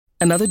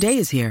Another day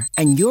is here,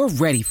 and you're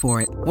ready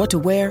for it. What to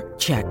wear?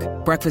 Check.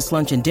 Breakfast,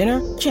 lunch, and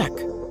dinner? Check.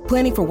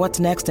 Planning for what's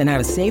next and how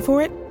to save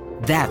for it?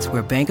 That's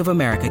where Bank of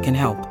America can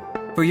help.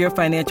 For your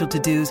financial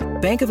to-dos,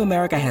 Bank of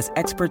America has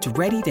experts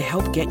ready to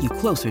help get you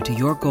closer to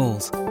your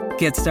goals.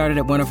 Get started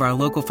at one of our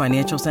local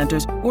financial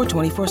centers or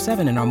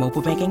 24/7 in our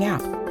mobile banking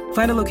app.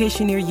 Find a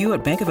location near you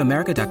at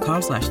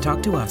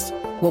bankofamerica.com/talktous.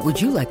 What would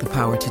you like the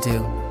power to do?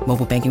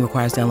 Mobile banking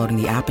requires downloading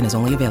the app and is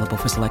only available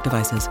for select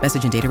devices.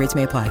 Message and data rates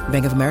may apply.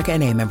 Bank of America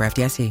N.A., member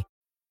FDIC.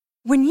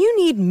 When you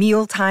need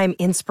mealtime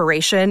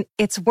inspiration,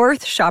 it's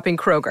worth shopping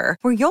Kroger,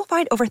 where you'll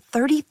find over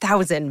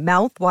 30,000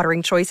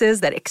 mouth-watering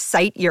choices that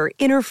excite your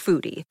inner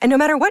foodie. And no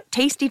matter what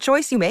tasty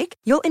choice you make,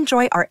 you'll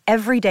enjoy our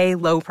everyday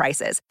low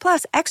prices,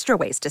 plus extra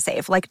ways to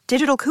save, like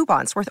digital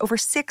coupons worth over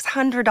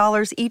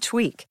 $600 each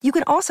week. You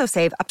can also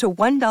save up to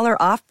 $1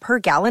 off per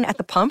gallon at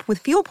the pump with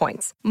fuel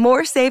points.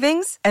 More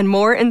savings and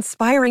more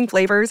inspiring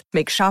flavors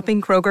make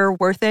shopping Kroger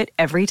worth it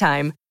every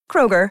time.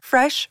 Kroger,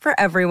 fresh for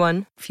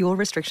everyone. Fuel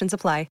restrictions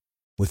apply.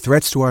 With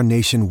threats to our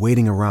nation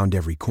waiting around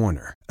every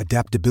corner,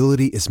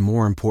 adaptability is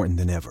more important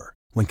than ever.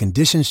 When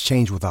conditions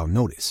change without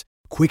notice,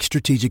 quick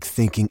strategic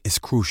thinking is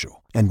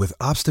crucial. And with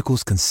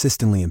obstacles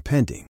consistently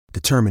impending,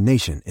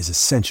 determination is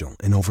essential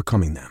in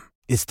overcoming them.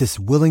 It's this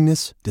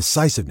willingness,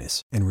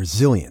 decisiveness, and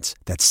resilience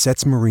that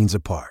sets Marines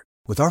apart.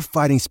 With our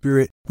fighting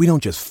spirit, we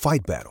don't just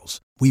fight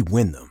battles, we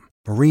win them.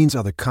 Marines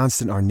are the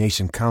constant our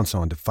nation counts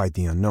on to fight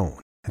the unknown.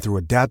 And through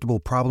adaptable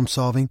problem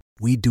solving,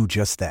 we do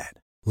just that.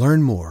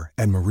 Learn more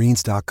at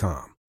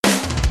marines.com.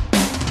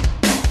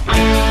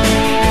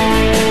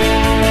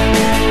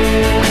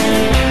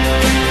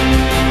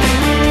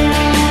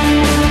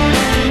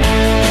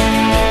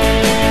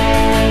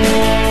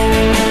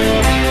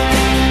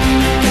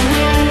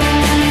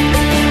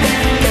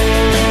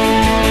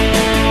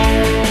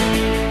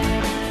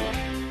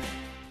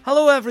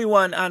 Hello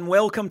everyone and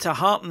welcome to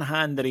Heart and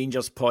Hand, the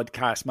Rangers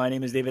podcast. My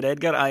name is David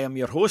Edgar, I am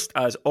your host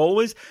as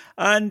always,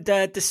 and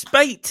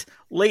despite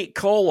late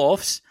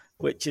call-offs,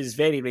 which is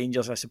very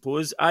Rangers I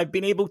suppose, I've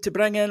been able to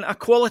bring in a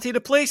quality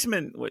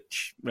replacement,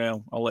 which,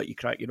 well, I'll let you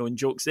crack your own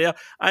jokes there.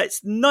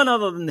 It's none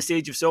other than the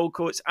Sage of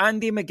Saltcoats,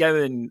 Andy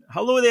McGowan.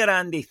 Hello there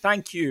Andy,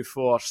 thank you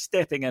for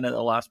stepping in at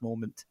the last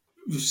moment.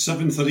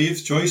 7th or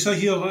 8th choice I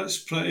hear, that's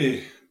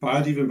pretty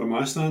bad even by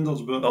my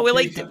standards. But well, we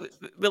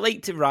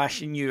like to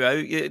ration you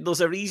out.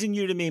 There's a reason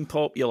you remain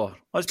popular.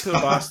 Us poor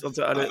bastards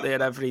that are out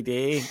there every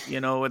day, you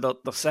know, they're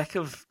sick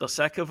of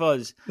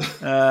us.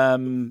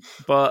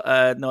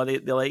 But no, they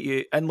like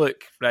you. And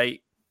look, right,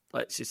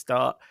 let's just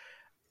start.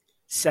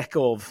 Sick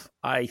of,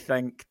 I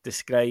think,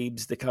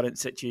 describes the current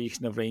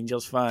situation of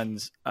Rangers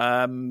fans.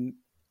 I'm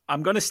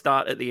going to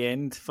start at the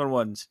end for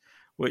once,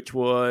 which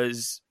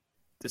was,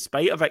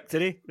 despite a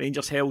victory,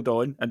 Rangers held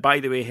on. And by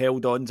the way,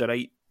 held on's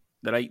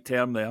the right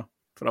term there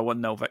for a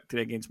 1-0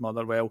 victory against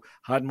Motherwell.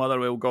 Had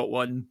Motherwell got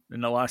one in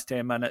the last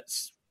 10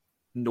 minutes,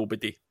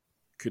 nobody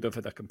could have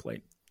had a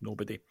complaint.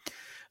 Nobody.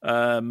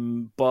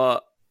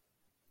 But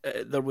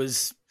there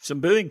was some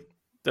booing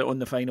on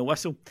the final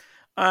whistle.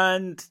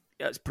 And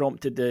it's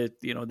prompted the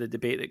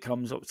debate that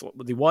comes up. So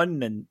they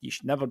won and you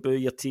should never boo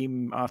your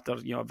team after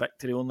a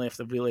victory, only if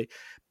they're really...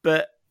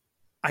 But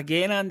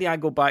again, Andy, I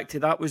go back to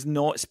that was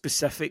not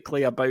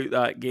specifically about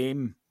that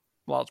game,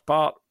 large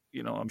part,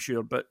 I'm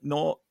sure, but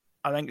not.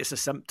 I think it's a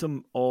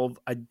symptom of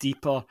a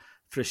deeper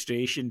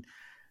frustration.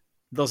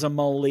 There's a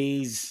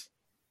malaise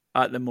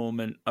at the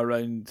moment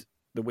around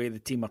the way the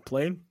team are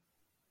playing.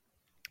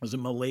 There's a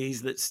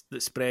malaise that's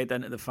spread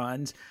into the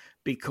fans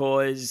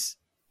because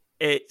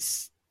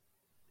it's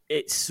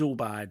so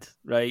bad,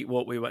 right?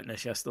 What we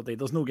witnessed yesterday.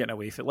 There's no getting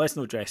away from it. Let's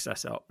not dress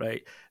this up,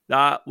 right?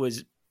 That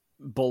was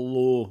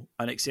below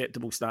an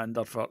acceptable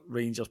standard for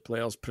Rangers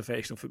players,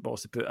 professional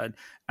footballers to put in.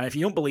 And if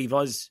you don't believe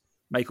us,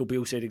 Michael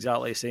Beale said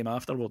exactly the same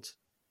afterwards.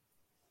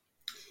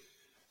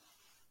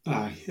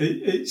 Aye,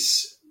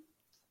 it's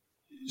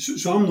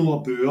so I'm not a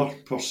booer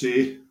per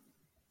se,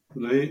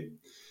 right?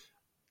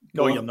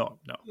 No, you're not.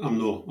 No, I'm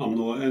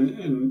not.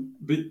 And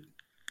but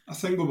I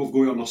think what we've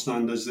got to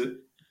understand is that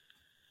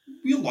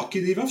we're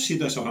lucky, Dave. I've said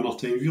this 100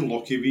 times. We're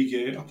lucky we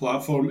get a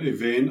platform to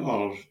vent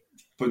or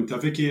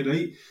pontificate,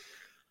 right?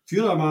 If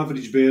you're an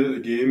average bear at the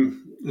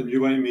game and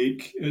you want to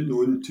make it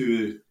known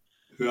to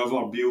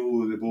whoever,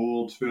 Beale, the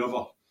board,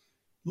 whoever,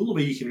 the only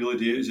way you can really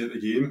do it is at the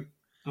game.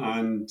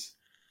 And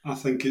I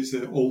think it's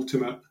the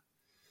ultimate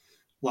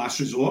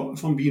last resort,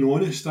 if I'm being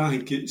honest. I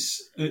think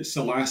it's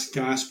the last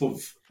gasp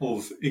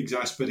of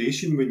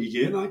exasperation when you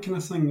get that kind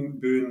of thing,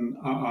 booing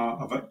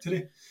a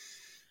victory.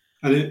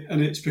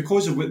 And it's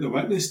because of what they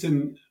witnessed.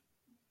 And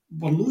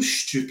we're no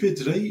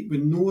stupid, right? We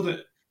know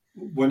that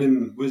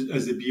winning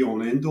is the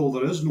be-all and end-all.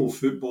 There is no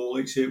football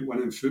except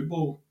winning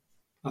football,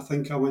 I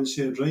think I once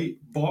said, right?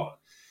 But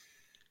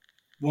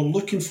we're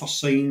looking for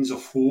signs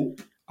of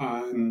hope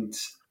and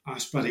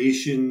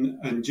aspiration,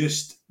 and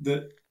just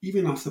that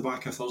even off the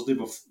back of Thursday,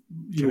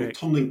 we're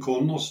turning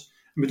corners.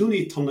 And we don't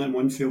need to turn it in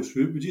one fell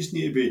swoop. We just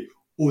need to be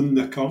on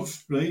the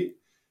curve, right?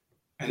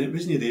 And it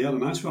wasn't there,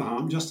 and that's what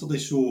happened yesterday.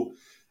 So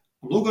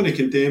I'm not going to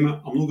condemn it.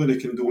 I'm not going to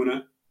condone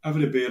it.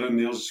 every bear in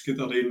there's got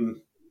their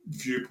own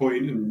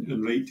viewpoint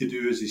and right to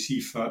do as they see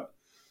fit.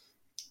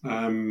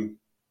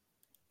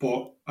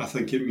 But I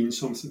think it means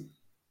something.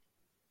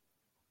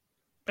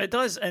 It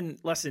does, and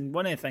listen,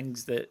 one of the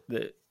things that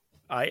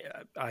I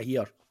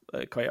hear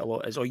quite a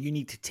lot is, you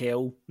need to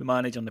tell the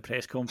manager in the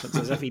press conference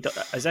as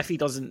if he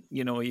doesn't,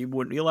 he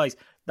won't realise.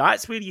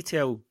 That's where you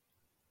tell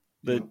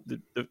the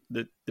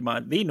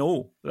man. They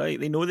know, right?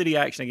 They know the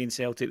reaction against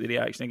Celtic, the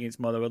reaction against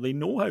Motherwell. They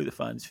know how the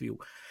fans feel.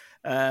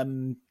 I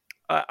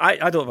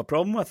don't have a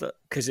problem with it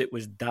because it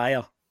was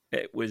dire.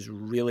 It was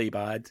really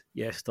bad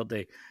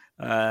yesterday.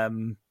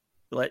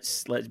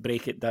 Let's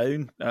break it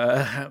down.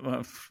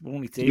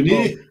 Only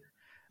table.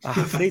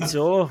 Afraid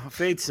so.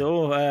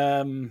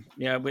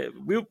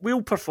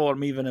 We'll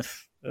perform even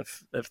if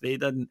they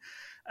didn't.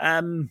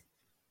 Now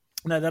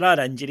there are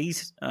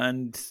injuries,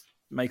 and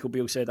Michael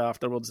Beale said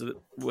afterwards that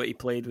what he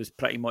played was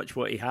pretty much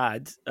what he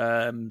had.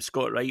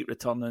 Scott Wright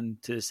returning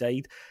to the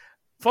side.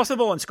 First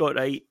of all, on Scott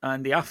Wright,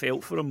 Andy, I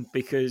felt for him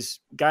because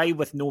guy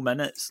with no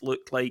minutes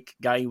looked like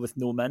guy with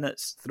no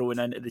minutes thrown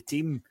into the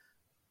team.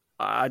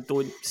 I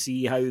don't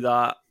see how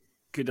that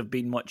could have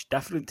been much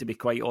different, to be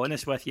quite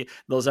honest with you.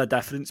 There's a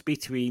difference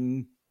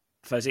between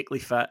physically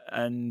fit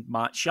and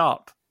match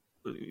sharp.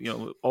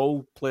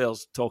 All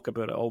players talk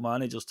about it, all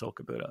managers talk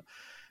about it.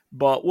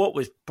 But what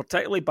was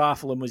particularly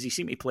baffling was he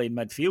seemed to play in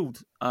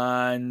midfield.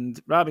 And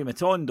Rabbi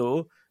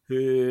Matondo,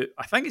 who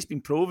I think it's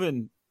been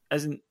proven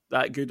isn't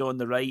that good on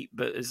the right,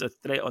 but is a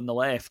threat on the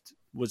left,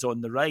 was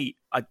on the right.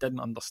 I didn't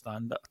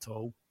understand it at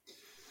all.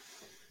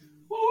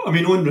 Well, I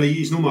mean, on right,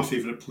 he's not my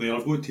favourite player.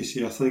 I've got to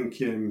say, I think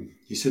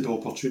he's had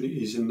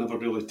opportunities and never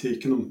really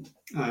taken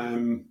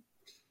them.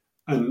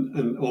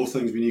 And all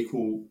things being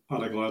equal,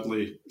 I'd have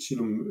gladly seen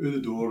him out the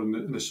door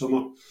in the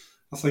summer.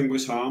 I think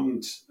what's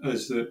happened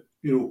is that,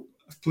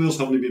 if players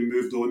haven't been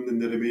moved on, then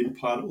they remain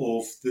part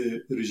of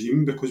the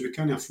regime, because we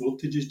can't afford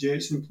to just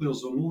jettison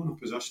players. They're not in a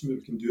position where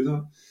we can do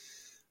that.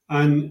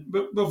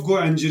 But we've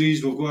got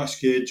injuries, we've got a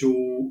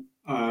schedule.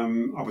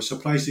 I was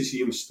surprised to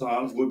see him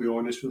start, I've got to be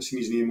honest, when I seen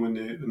his name on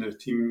the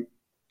team.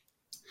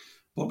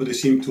 But by the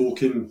same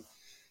token,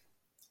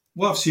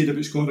 what I've said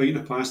about Scott Wright in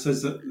the past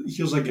is that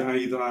here's a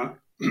guy that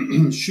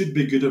should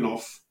be good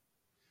enough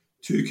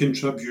to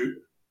contribute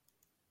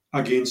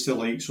against the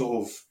likes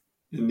of,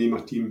 name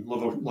a team,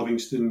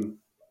 Livingston,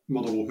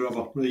 Motherwell,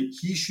 whoever, right?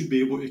 He should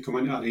be able to come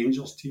into a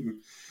Rangers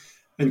team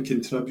and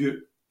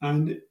contribute.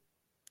 And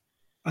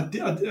I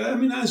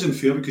mean, that is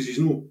unfair because he's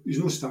no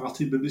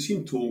started, but the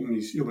same token,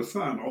 he'll be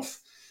fit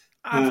enough.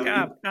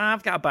 I've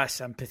got a bit of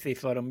sympathy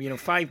for him.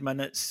 5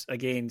 minutes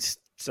against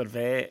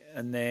Servette,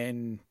 and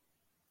then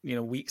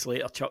weeks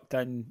later chucked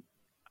in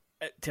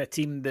to a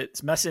team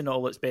that's missing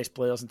all its best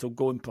players until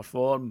go and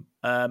perform.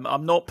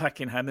 I'm not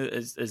picking him out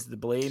as the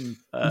blame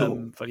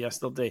for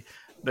yesterday,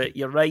 but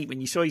you're right.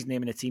 When you saw his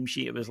name in the team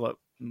sheet, it was like,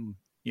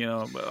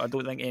 I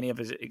don't think any of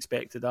us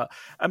expected that.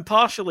 And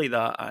partially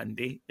that,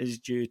 Andy, is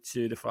due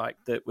to the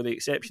fact that, with the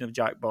exception of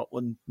Jack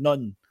Butland,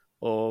 none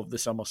of the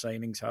summer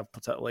signings have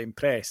particularly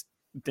impressed.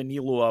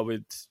 Danilo, I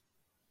would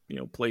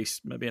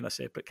place maybe in a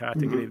separate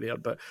category there,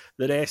 but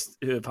the rest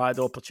who have had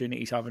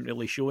opportunities haven't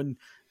really shown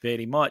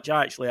very much.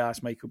 I actually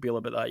asked Michael Beale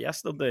about that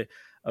yesterday,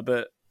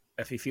 about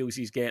if he feels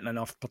he's getting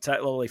enough,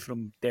 particularly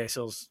from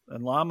Dessers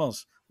and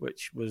Lammers,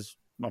 which was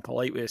my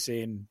polite way of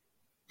saying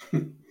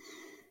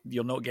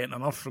you're not getting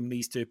enough from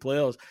these two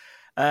players.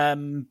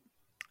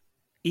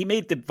 He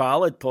made the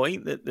valid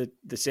point that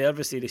the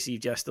service he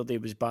received yesterday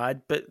was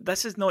bad, but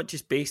this is not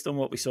just based on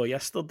what we saw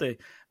yesterday.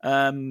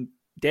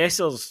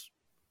 Dessers,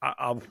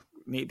 I'll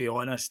need to be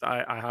honest,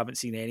 I haven't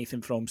seen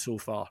anything from so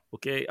far,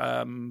 okay?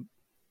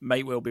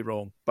 Might well be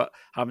wrong, but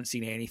haven't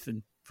seen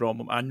anything from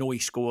him. I know he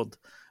scored,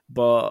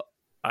 but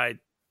at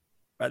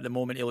the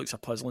moment he looks a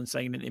puzzling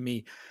signing to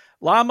me.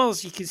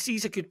 Lammers, you can see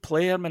he's a good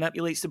player,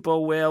 manipulates the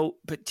ball well,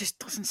 but just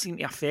doesn't seem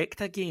to affect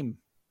a game.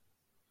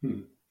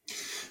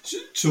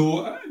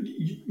 So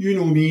you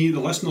know me, the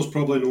listeners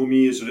probably know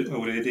me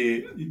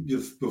already.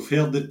 We've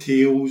heard the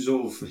tales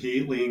of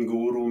Hateley and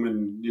Gorham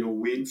and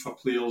waiting for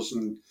players,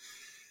 and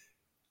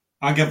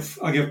I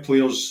give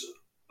players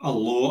a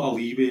lot of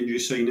leeway in new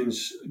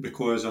signings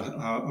because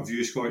I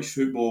view Scottish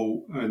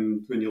football,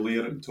 and when you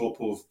layer it on top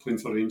of playing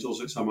for Rangers,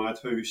 it's a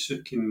madhouse.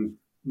 It can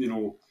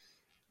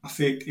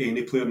affect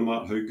any player no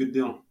matter how good they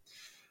are.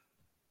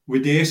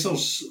 With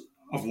Dessers,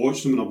 I've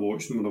watched them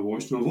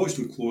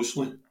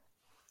closely.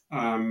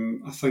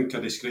 I think I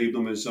described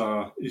him as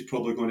he's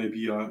probably going to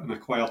be an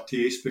acquired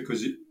taste,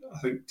 because I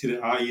think to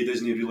the eye he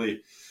doesn't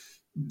really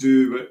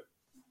do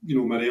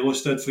what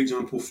Morelos did, for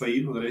example,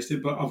 fighting or the rest of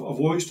it. But I've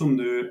watched him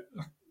now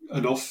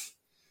enough,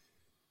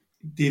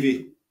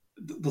 Davey.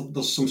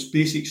 There's some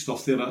basic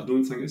stuff there that I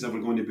don't think is ever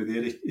going to be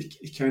there.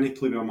 He can't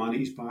play with a man at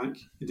his back.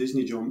 He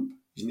doesn't jump.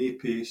 He's no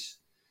pace.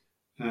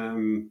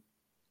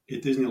 He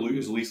doesn't look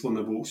as lethal in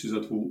the box as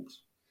I'd hoped.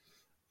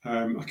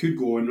 I could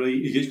go on, right?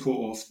 He gets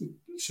caught off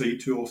side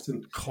too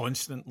often.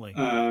 Constantly.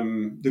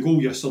 The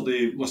goal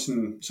yesterday,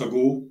 listen, it's a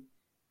goal.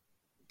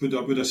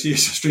 would I say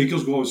it's a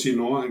striker's goal? I would say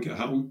no, I think it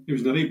hit him. He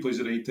was in the right place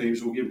at the right time,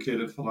 so we'll give him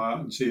credit for that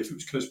and say if it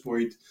was Chris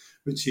Boyd,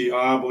 we'd say,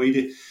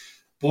 Boydie.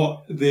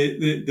 But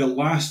the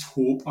last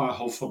hope I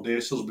have for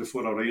Dessers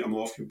before I write him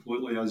off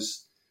completely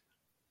is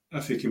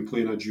if he can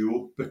play in a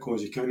duo,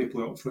 because he can't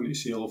play up front of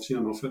Sale. I've seen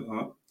enough of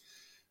that.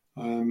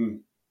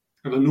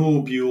 And I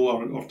know Buell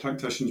or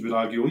tacticians would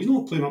argue, he's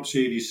not playing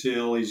upside his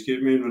cell, he's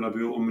got men running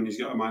about him and he's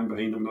got a man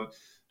behind him.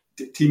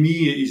 To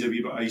me, he's a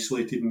wee bit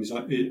isolated, and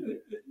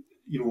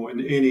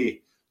in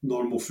any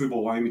normal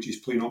football language, he's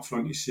playing up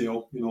front of his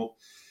cell,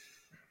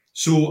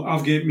 So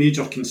I've got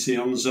major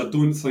concerns. I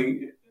don't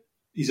think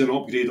he's an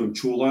upgrade on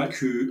Cholak,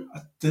 who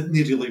I didn't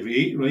really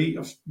rate,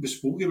 right? We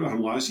spoke about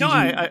him last season. No,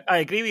 I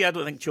agree with you. I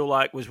don't think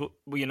Cholak was what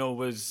we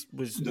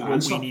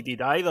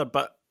needed either,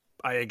 but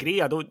I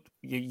agree.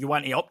 You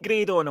want to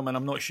upgrade on him, and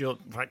I'm not sure.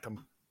 In fact,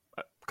 I'm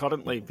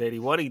currently very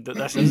worried that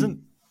this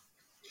isn't.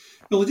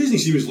 Well, it doesn't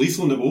seem as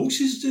lethal in the box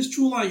as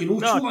Cholak.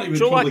 Cholak would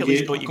probably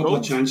get a couple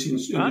of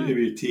chances and he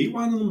would take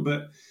one of them.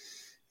 But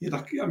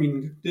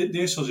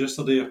Dessers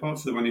yesterday, apart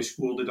from the one he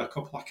scored, did a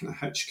couple of kind of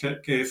hitch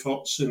kick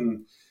efforts.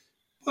 And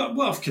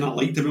what I've kind of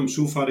liked about him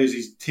so far is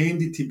he's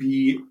tended to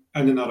be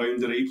in and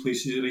around the right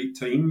places at the right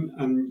time.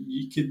 And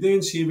you could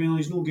then say, well,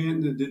 he's not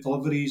getting the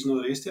deliveries and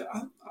all the rest of it.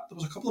 There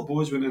was a couple of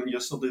balls went in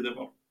yesterday that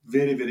were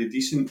very, very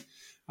decent,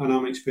 and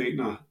I'm expecting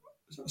a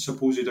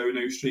supposed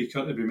out-and-out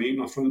striker to be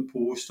making a front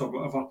post or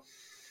whatever.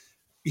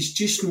 He's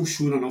just not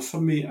shown enough for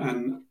me,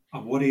 and I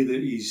worry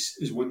that he's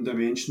as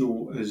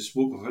one-dimensional as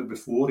what we've had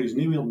before. He's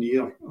nowhere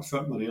near a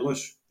fit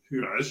Morelos,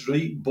 who is,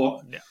 right?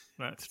 But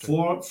that's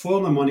true.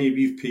 For the money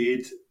we've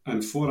paid,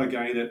 and for a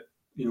guy that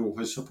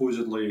has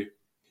supposedly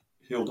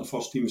held a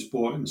first-team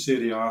spot in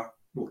Serie A,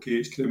 okay,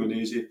 it's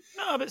Cremonese.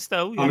 No, but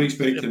still, I'm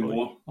expecting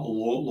more, a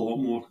lot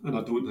more, and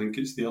I don't think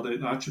it's there.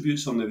 The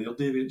attributes are there,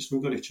 David. It's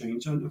not going to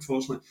change,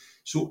 unfortunately.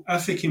 So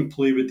if he can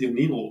play with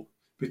Danilo,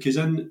 because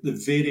in the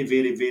very,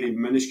 very, very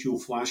minuscule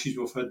flashes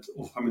we've had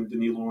of him and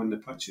Danilo on the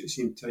pitch at the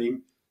same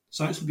time,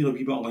 it's actually been a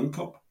wee bit of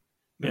link-up.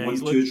 Yeah,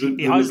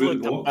 he has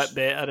looked a bit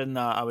better in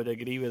that, I would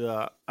agree with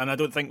that. And I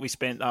don't think we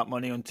spent that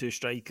money on two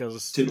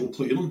strikers to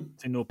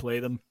not play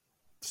them.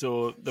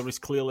 So there was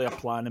clearly a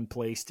plan in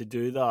place to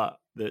do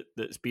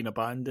that's been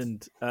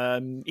abandoned.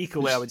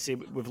 Equally, I would say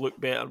we've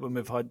looked better when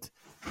we've had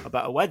a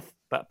bit of width,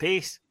 a bit of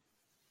pace.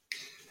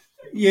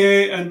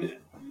 Yeah, and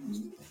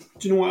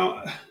do you know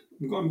what?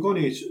 I'm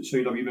going to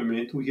sound a wee bit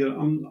mental here.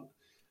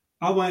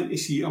 I wanted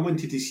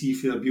to see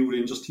for the Beale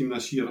Rangers team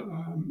this year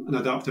an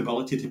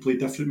adaptability to play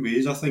different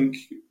ways. I think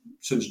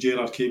since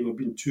Gerrard came, we've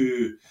been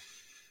too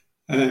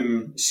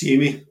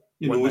samey.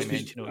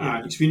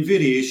 It's been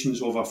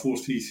variations of a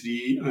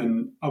 4-3-3,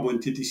 and I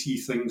wanted to see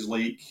things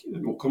like,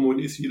 we'll come on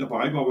to 3 at the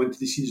back, but I wanted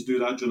to see us do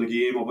that during the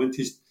game. I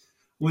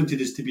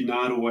wanted us to be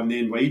narrow and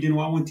then wide. I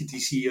wanted to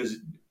see us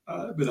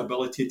with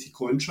ability to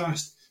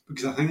contrast,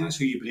 because I think that's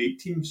how you break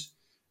teams.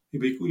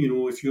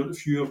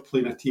 If you're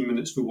playing a team and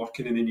it's not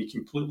working, and then you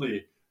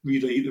completely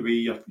rewrite the way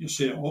you're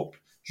set up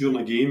during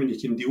a game and you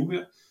can deal with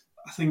it,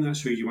 I think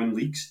that's how you win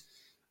leagues.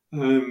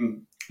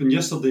 And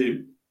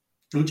yesterday,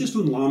 just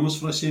on Lammers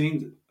for a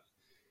second,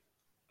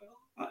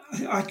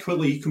 I quite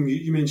like him.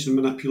 You mentioned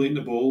manipulating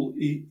the ball.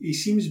 He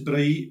seems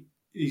bright.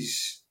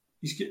 He's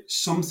got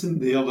something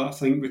there that I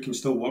think we can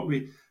still work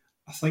with.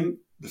 I think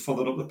the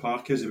further up the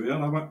park is, the better.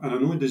 And I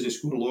know he doesn't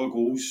score a lot of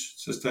goals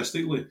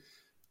statistically.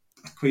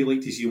 I quite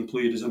like to see him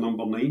played as a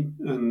number 9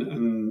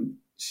 and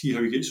see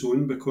how he gets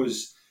on,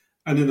 because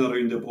in and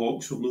around the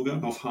box we've not got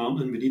enough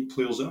happening. We need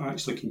players that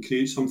actually can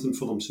create something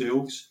for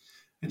themselves,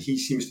 and he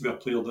seems to be a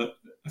player that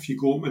if you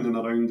go up in and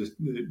around the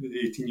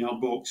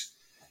 18-yard box,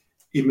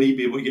 he might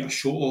be able to get a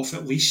shot off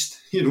at least,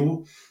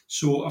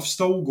 So I've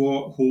still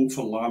got hope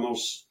for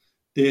Lammers.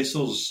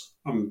 Dessers,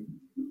 I'm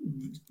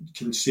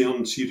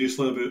concerned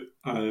seriously about,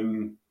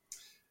 and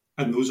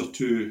those are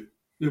two.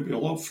 There'll be a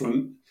lot up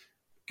front.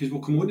 Because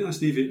we'll come on to this,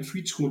 David, if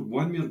we'd scored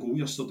one more goal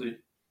yesterday,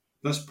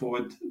 this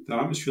pod, the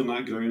atmosphere on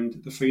that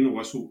ground, the final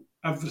whistle,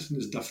 everything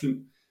is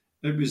different.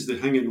 It was the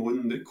hanging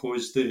on that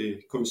caused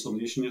the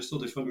consternation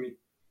yesterday for me.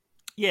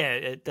 Yeah,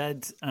 it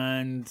did.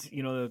 And,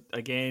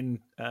 again,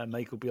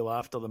 Michael Beale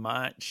after the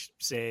match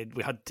said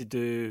we had to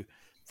do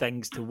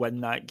things to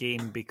win that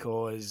game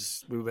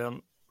because we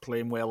weren't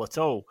playing well at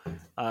all.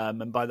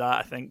 And by that,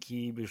 I think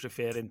he was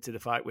referring to the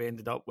fact we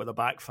ended up with a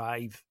back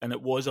 5, and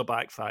it was a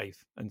back 5,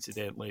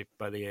 incidentally,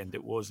 by the end.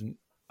 It wasn't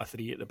a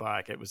 3 at the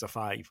back, it was a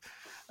 5,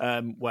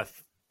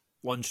 with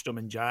Lundstram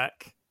and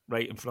Jack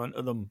right in front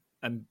of them,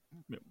 and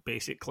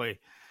basically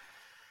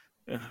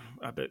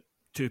about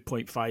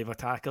 2.5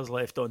 attackers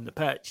left on the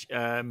pitch.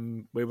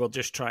 We were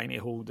just trying to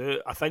hold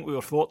it. I think we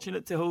were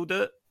fortunate to hold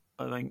it.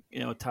 I think,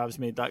 Tavs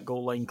made that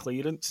goal line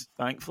clearance,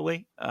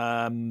 thankfully.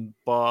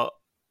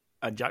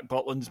 And Jack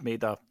Butland's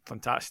made a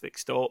fantastic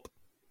stop.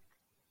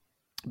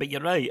 But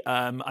you're right.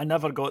 I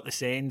never got the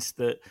sense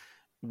that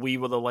we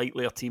were the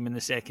likelier team in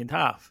the second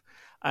half.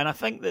 And I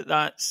think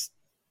that's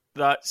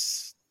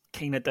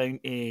kind of down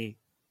to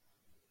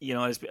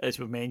as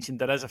we've mentioned,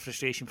 there is a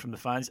frustration from the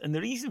fans, and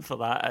the reason for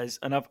that is,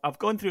 and I've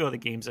gone through all the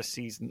games this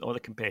season, all the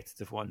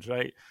competitive ones,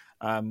 right?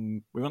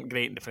 We weren't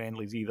great in the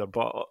friendlies either,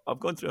 but I've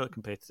gone through all the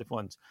competitive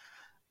ones,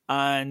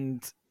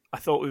 and I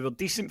thought we were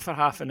decent for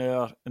half an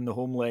hour in the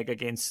home leg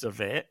against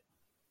Servette,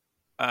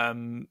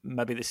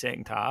 maybe the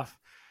second half.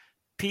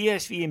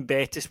 PSV and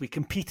Betis, we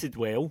competed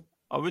well.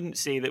 I wouldn't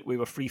say that we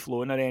were free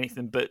flowing or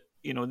anything, but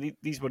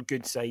these were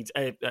good sides.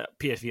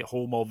 PSV at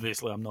home,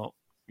 obviously, I'm not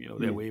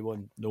the away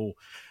one, no.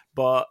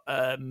 But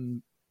they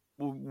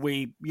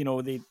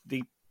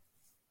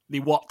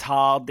worked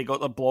hard, they got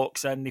their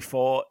blocks in, they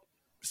fought.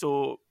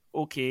 So,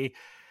 okay.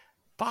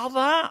 Bar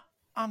that,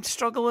 I'm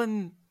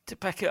struggling to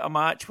pick out a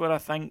match where I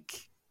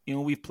think,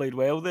 we've played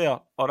well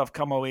there, or I've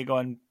come away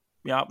going,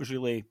 yeah, it was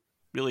really,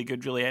 really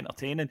good, really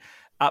entertaining.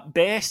 At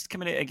best,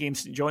 coming out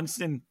against St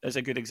Johnstone is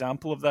a good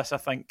example of this, I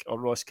think, or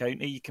Ross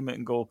County. You come out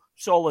and go,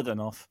 solid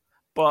enough.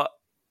 But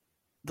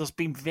there's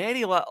been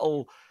very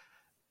little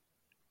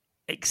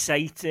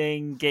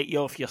exciting, get you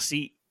off your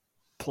seat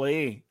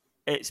play.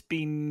 It's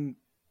been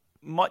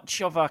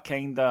much of a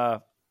kind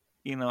of,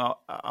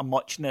 a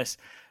muchness,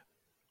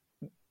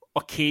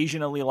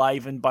 occasionally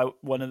livened by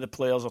one of the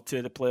players or two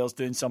of the players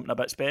doing something a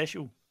bit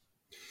special.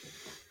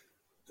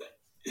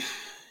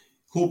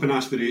 Hope and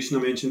aspiration, I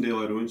mentioned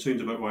earlier on,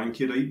 sounds a bit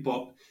wanky, right?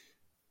 But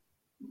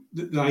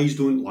the eyes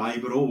don't lie.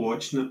 We're all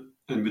watching it,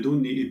 and we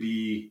don't need to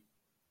be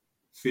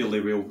fairly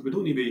well. We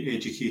don't need to be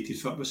educated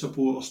football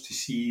supporters to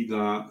see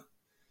that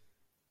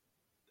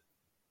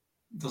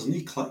there's no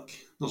click,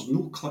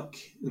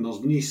 and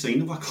there's no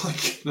sign of a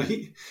click,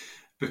 right?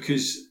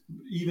 Because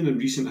even in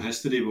recent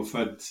history, we've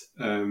had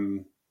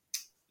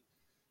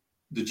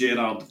the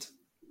Gerrard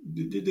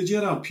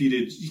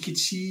period. You could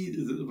see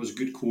that there was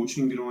good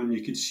coaching going on.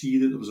 You could see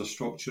that there was a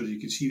structure. You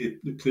could see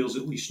the players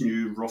at least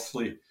knew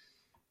roughly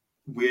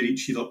where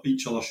each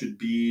other should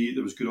be.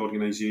 There was good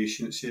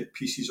organisation at set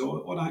pieces,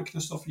 all that kind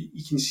of stuff.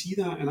 You can see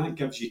that, and that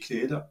gives you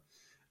credit,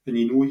 and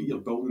you know you're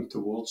building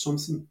towards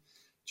something.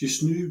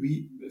 Just now,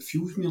 it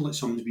feels me like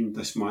something's been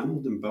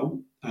dismantled and built,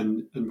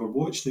 and we're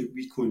watching it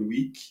week on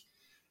week,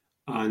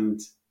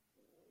 and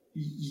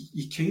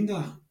you kind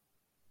of,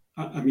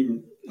 I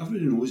mean,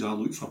 everybody knows I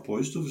look for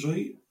positives,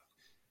 right?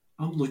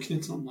 I'm looking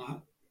at it and I'm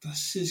like,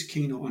 this is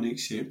kind of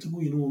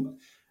unacceptable,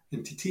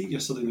 and to take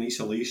yesterday in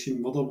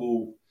isolation,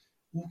 Motherwell,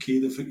 okay,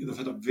 they've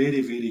had a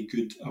very, very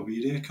good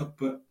away record,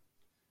 but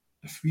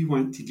if we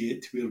want to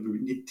get to where we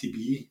need to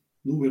be,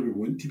 not where we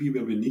want to be,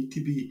 where we need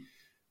to be,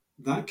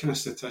 that kind of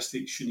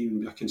statistic shouldn't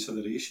even be a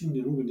consideration,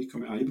 when they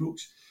come at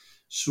Ibrox.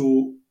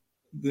 So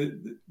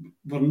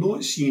we're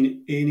not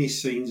seeing any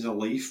signs of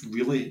life,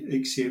 really,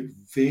 except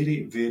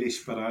very, very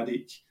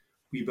sporadic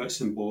wee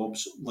bits and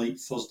bobs, like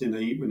Thursday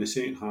night when the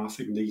second half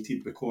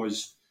ignited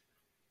because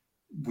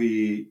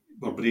we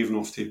were brave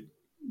enough to,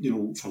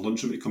 for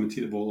Lundstram to come and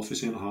take the ball off the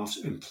centre halves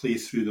and play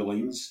through the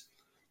lines.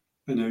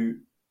 And now,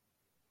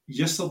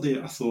 yesterday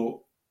I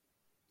thought,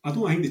 I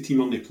don't think the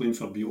team aren't playing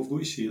for Beale, I've got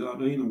to say that,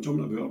 right? I'm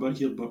jumping about a bit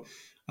here, but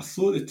I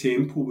thought the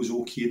tempo was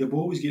okay. The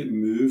ball was getting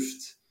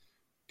moved,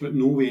 but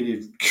no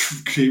any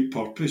great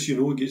purpose,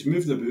 It gets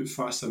moved about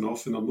fast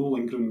enough and they're no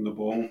lingering on the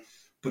ball,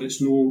 but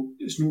it's no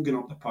going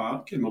up the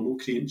park and we're not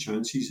creating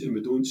chances, and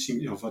we don't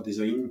seem to have a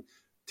design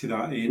to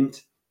that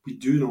end. We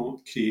do not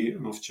create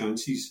enough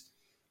chances.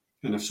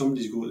 And if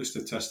somebody's got the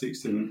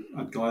statistics, then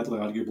I'd gladly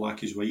argue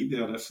black is white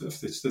there. If the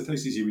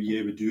statistics say,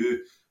 yeah, we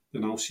do,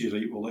 then I'll say,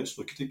 right, well, let's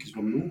look at it, because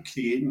we're not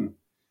creating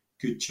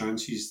good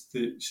chances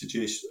that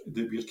suggest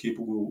that we're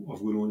capable of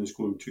going on and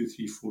scoring 2,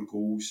 3, 4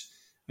 goals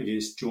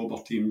against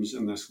jobber teams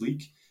in this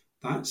league.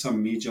 That's a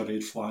major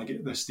red flag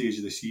at this stage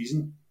of the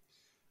season.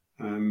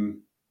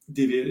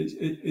 David,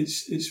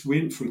 it's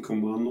went from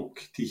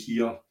Kilmarnock to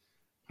here,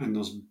 and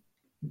there's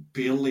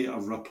barely a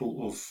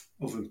ripple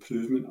of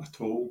improvement at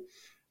all.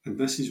 And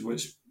this is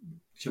what's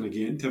kind of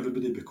getting to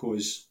everybody,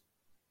 because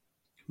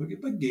we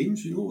get big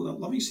games, That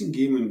Livingston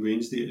game on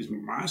Wednesday is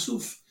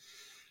massive.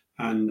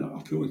 And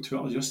I put on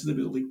Twitter yesterday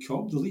about the League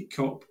Cup. The League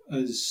Cup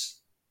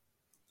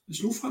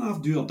it's no fun to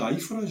have do or die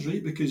for us,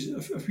 right? Because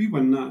if we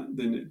win that,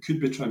 then it could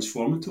be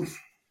transformative.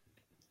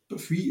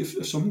 But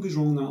if something goes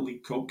wrong in that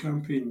League Cup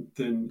campaign,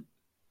 then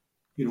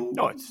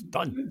no, it's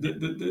done.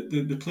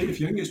 The play, if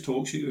you think it's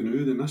toxic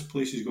now, then this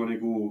place is going to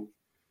go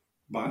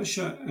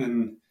batshit,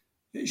 and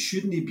it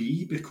shouldn't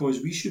be,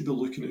 because we should be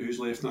looking at who's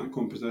left in that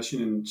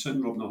competition and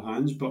sitting rubbing our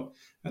hands. But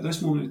at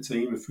this moment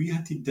in time, if we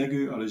had to dig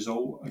out a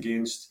result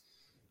against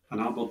an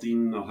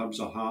Aberdeen or Hibs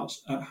or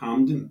Hearts at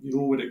Hampden,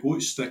 where it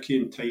goes sticky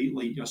and tight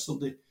like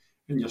yesterday,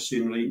 and you're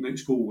saying, right,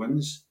 next goal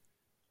wins,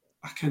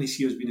 I can't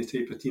see us being the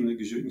type of team that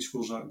goes out and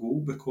scores that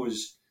goal,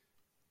 because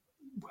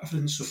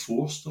everything's so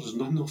forced. There's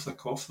nothing off the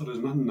cuff. There is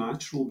nothing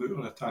natural about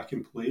our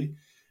attacking play.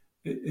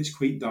 It's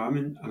quite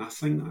damning, and I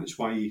think that's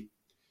why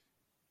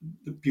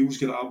the Beale's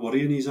got that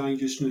worry in his eye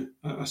just now.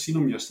 I seen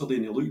him yesterday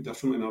and he looked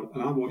differently,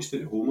 and I watched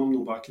it at home. I'm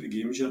not back at the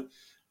games yet.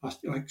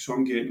 So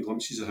I'm getting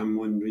glimpses of him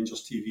on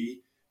Rangers TV.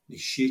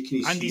 He's shaking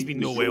his and feet. He's been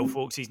no well,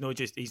 folks. He's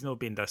not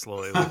being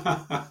disloyal.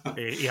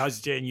 He has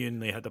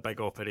genuinely had a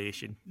big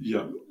operation.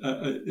 Yeah,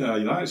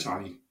 that's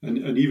high.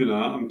 And even that,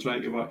 I'm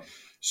trying to get back.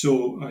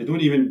 So I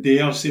don't even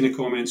dare say in the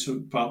comments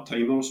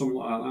part-timer or something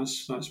like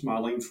that. That's my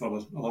line for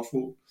other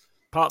folk.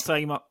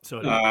 Part-timer,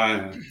 sorry.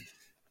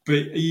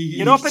 But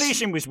your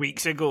operation was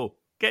weeks ago.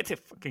 Get to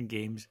fucking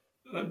games.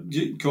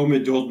 Call me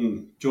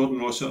Jordan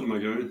Rossiter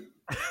McGowan.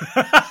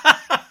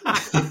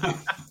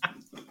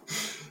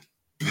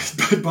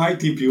 But back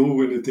to Beale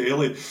when the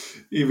telly,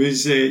 he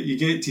was. You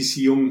get to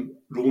see him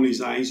rolling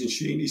his eyes and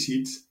shaking his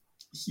head.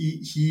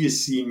 He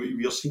is seeing what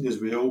we're seeing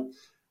as well,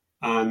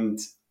 and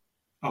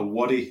I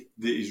worry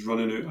that he's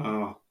running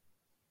out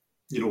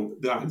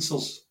of, the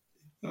answers.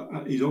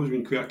 He's always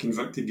been quite a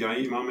convicted guy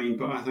in my mind,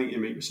 but I think he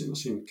might be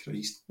saying,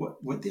 Christ,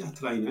 what do I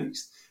try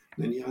next?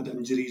 And then you had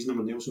injuries and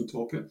everything else on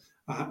top of it.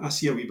 I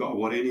see a wee bit of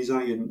worry in his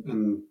eye,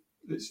 and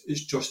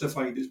it's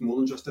justified. It's more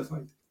than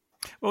justified.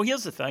 Well,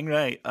 here's the thing,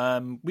 right?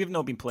 We've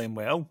not been playing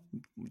well.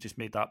 We just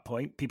made that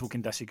point. People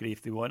can disagree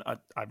if they want.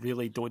 I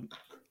really don't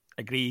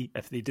agree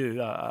if they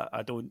do.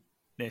 I don't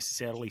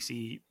necessarily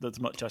see there's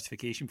much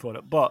justification for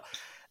it. But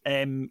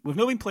we've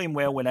not been playing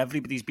well when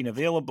everybody's been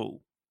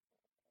available.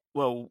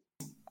 Well,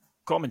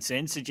 common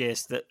sense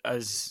suggests that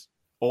as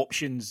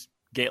options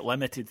get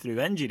limited through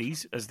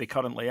injuries, as they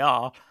currently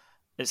are,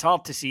 it's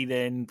hard to see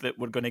then that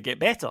we're going to get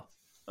better,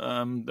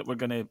 that we're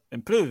going to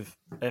improve.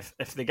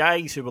 If the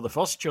guys who were the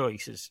first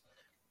choices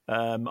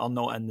are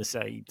not in the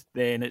side,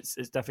 then it's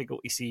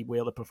difficult to see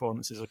where the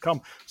performances will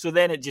come. So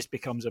then it just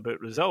becomes about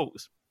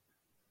results.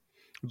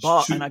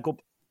 But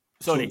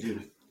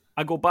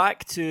I go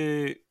back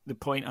to the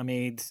point I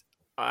made,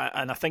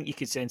 and I think you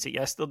could sense it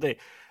yesterday.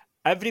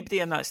 Everybody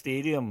in that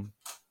stadium,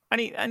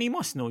 and he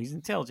must know, he's an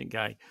intelligent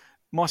guy,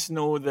 must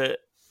know that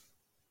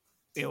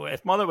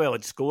if Motherwell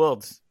had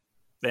scored,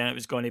 then it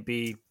was going to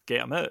be get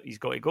him out. He's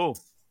got to go,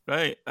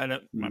 right? And I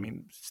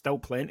mean, still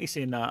plenty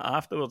saying that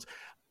afterwards.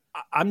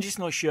 I'm just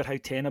not sure how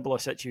tenable a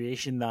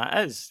situation that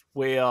is,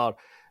 where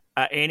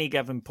at any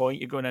given point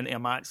you're going into a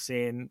match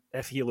saying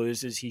if he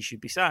loses, he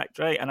should be sacked,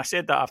 right? And I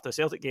said that after the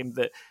Celtic game,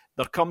 that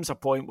there comes a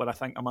point where I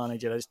think a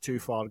manager is too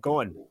far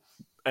gone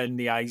in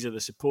the eyes of the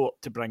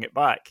support to bring it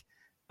back.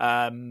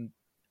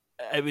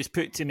 It was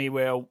put to me,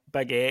 well,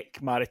 Big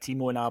Ek,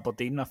 Maritimo and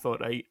Aberdeen. I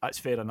thought, right, that's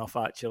fair enough,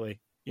 actually.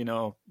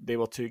 They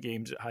were 2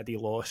 games that had he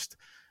lost,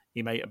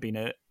 he might have been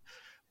out.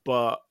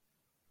 But,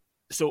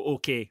 so,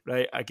 okay,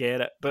 right, I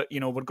get it. But,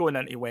 we're going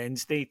into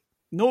Wednesday.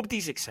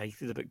 Nobody's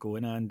excited about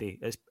going, Andy.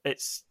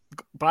 It's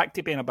back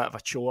to being a bit of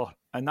a chore,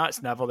 and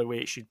that's never the way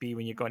it should be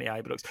when you're going to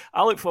Ibrox.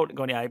 I look forward to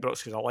going to Ibrox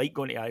because I like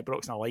going to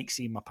Ibrox and I like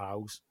seeing my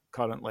pals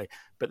currently.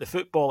 But the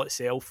football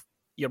itself,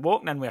 you're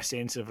walking in with a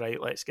sense of,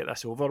 right, let's get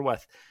this over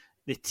with.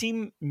 The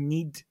team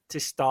need to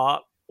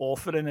start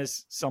offering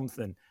us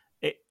something.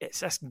 It's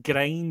this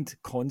grind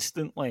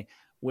constantly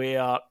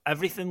where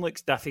everything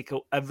looks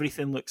difficult,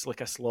 everything looks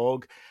like a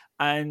slog.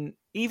 And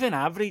even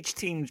average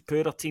teams,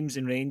 poorer teams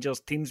and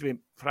Rangers, teams with a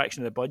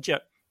fraction of the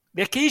budget,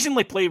 they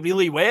occasionally play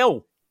really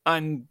well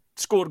and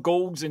score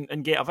goals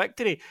and get a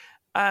victory.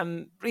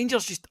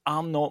 Rangers just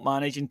are not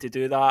managing to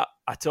do that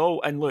at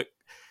all. And look,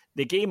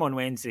 the game on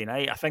Wednesday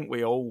night, I think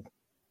we all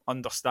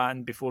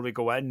understand before we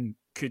go in,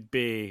 could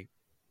be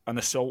an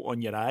assault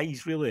on your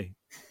eyes, really.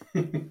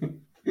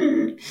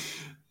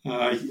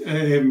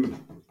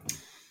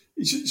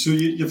 So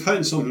you've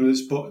hit something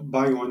that's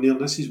bang on there,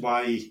 and this is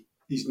why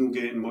he's not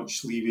getting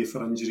much leeway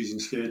for injuries in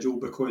schedule,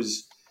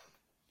 because,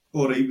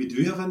 all right, we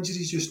do have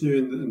injuries just now,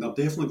 and they're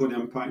definitely going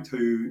to impact how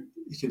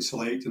he can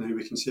select and how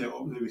we can set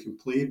up and how we can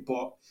play.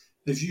 But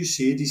as you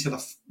said, he's had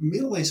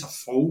more or less a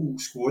full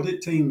squad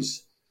at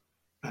times,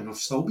 and I've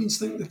still been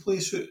stinking the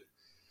place out.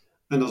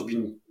 And there's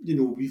been,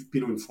 we've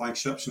been on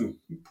flagships and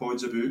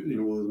pods about,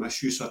 the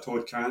misuse of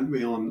Todd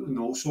Cantwell and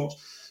all sorts.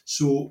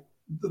 So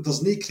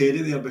there's no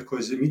credit there,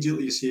 because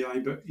immediately you say,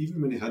 but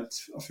even when he had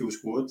a full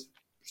squad,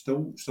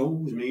 still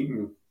was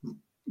making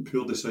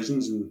poor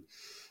decisions and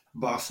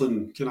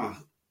baffling kind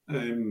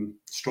of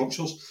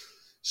structures.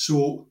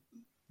 So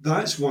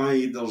that's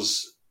why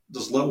there's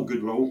little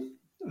goodwill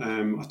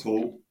at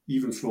all,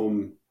 even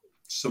from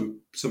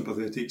some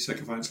sympathetic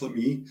sycophants like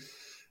me.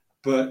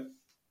 But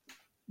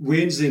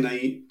Wednesday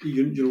night,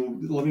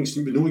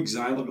 Livingston, we know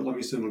exactly what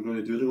Livingston are going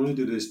to do. They're going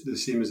to do the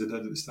same as they did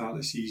at the start of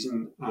the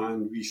season,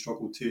 and we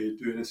struggled to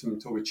do anything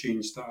until we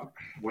changed that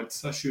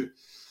width issue.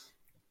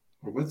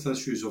 Our width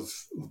issues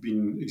have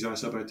been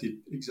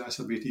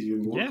exacerbated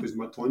even more, because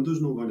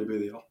Matondo's not going to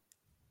be there.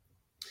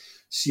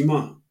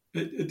 Sima,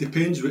 it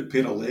depends what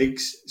pair of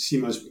legs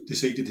Sima's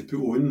decided to put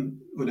on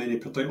any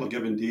particular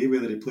given day,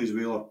 whether he plays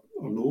well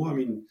or no. I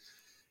mean,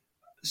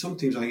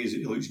 sometimes I think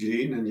he looks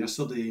great, and then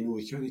yesterday,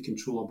 he can't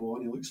control a ball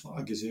and he looks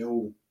like a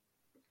gazelle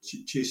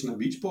chasing a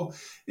beach ball.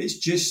 It's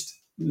just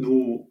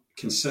no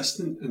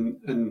consistent,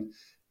 and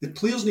the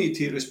players need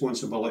to take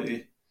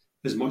responsibility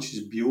as much as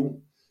Beale.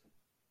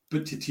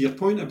 But to your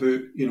point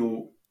about,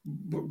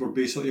 we're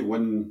basically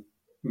one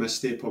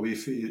misstep away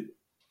from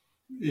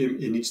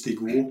he needs to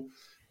go,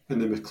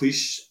 and the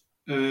McLeish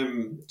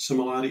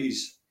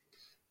similarities,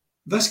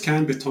 this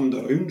can be turned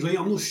around, right?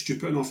 I'm not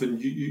stupid enough,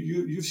 and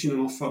you've seen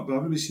enough of it, but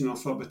everybody's seen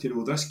enough of it, but you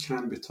know, this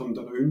can be turned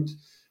around,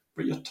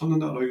 but you're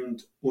turning it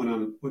around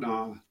on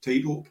a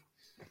tightrope.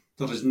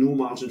 There is no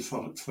margin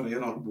for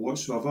error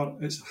whatsoever.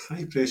 It's a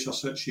high pressure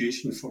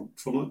situation for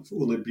not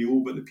only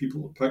Beale, but the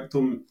people that picked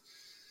him.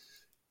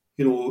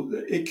 You know,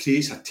 it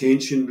creates a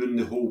tension around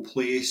the whole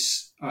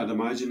place. I'd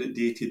imagine that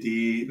day to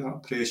day,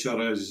 that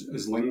pressure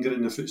is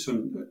lingering. If it's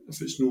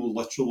no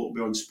literal, it'll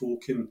be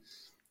unspoken.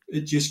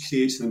 It just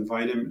creates an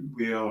environment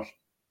where,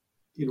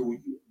 you know,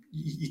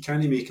 you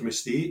can't make a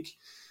mistake.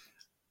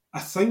 I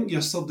think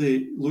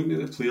yesterday, looking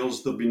at the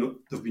players, they've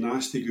been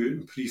asked to go out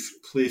and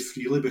play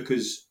freely,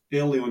 because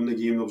early on in the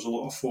game there was a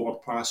lot of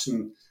forward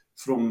passing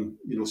from,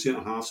 you know,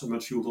 centre halves and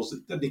midfielders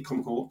that didn't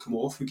come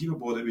off. We gave the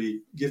ball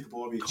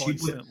away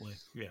cheaply.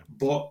 Yeah.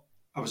 But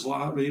I was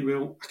like, right,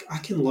 well, I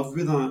can live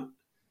with that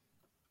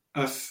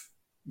if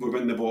we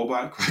win the ball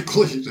back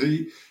quickly,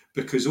 right?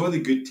 Because all the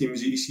good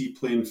teams that you see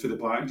playing for the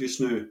back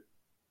just now,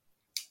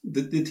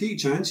 they take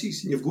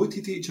chances, and you've got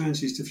to take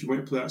chances if you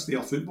want to play that style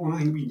of football. And I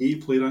think we need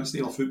to play that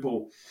style of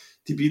football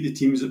to beat the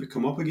teams that we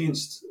come up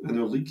against in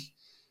our league.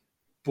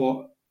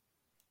 But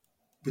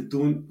we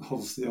don't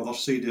have the other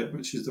side of it,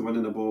 which is the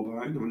winning the ball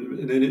back.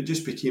 And then it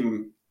just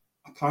became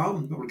a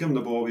pattern. We were giving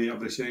the ball away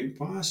every second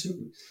pass,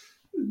 and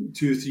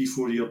 2, 3,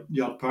 4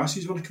 yard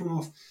passes were coming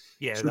off.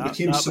 Yeah, so it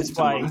became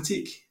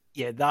symptomatic.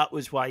 That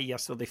was why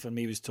yesterday for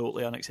me was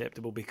totally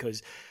unacceptable,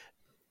 because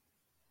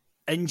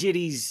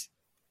injuries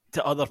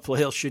to other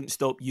players shouldn't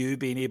stop you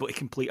being able to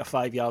complete a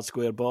 5-yard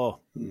square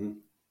ball. Mm-hmm.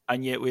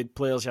 And yet we had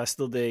players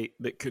yesterday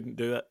that couldn't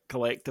do it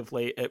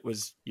collectively. It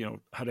was, you know,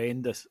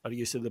 horrendous, our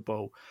use of the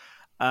ball.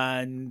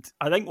 And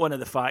I think one of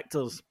the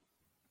factors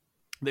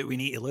that we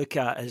need to look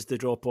at is the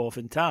drop-off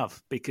in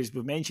Tav, because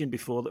we've mentioned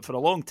before that for a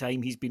long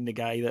time he's been the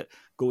guy that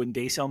go and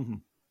do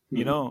something,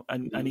 you know,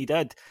 and he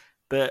did.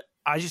 But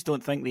I just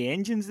don't think the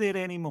engine's there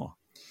anymore.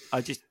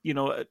 I just, you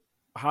know, it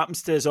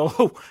happens to us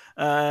all.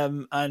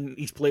 And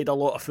he's played a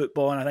lot of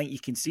football, and I think you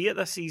can see it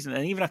this season.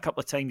 And even a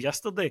couple of times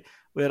yesterday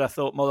where I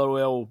thought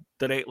Motherwell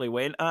directly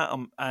went at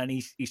him, and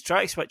he's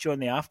trying to switch on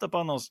the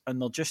afterburners,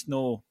 and they're just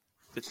no...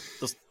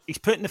 He's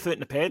putting the foot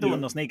in the pedal,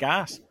 and there's no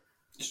gas.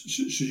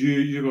 So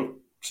you were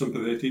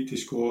sympathetic to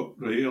Scott,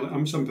 right?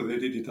 I'm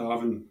sympathetic to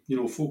Tav, and you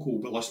know, folk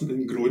will be listening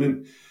and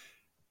groaning.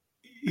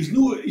 He's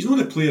not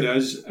the player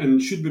is,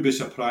 and should we be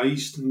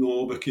surprised?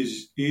 No,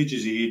 because age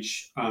is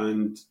age,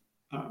 and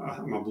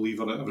I'm a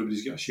believer that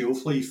everybody's got a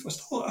shelf life.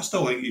 I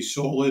still think he's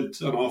solid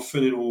enough,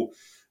 and you know,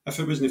 if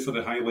it wasn't for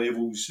the high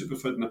levels that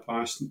we've had in the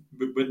past,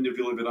 we wouldn't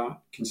really be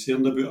that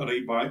concerned about a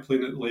right back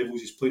playing at the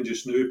levels he's playing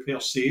just now per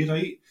se,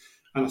 right?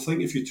 And I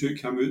think if you took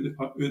him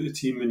out the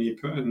team and you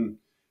put in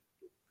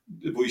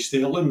the boy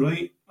Sterling,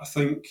 right, I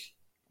think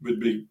would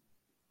be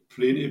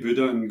praying to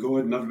Buddha and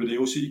God and everybody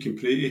else that you can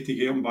pray to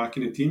get him back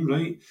in the team,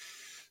 right?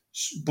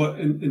 But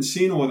in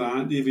saying all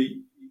that,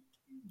 Davey,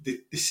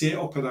 the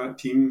setup of that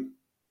team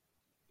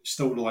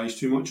still relies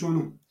too much on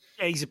him.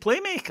 Yeah, he's a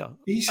playmaker.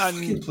 He's a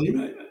fucking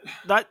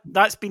playmaker.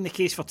 That's been the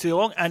case for too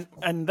long.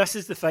 And this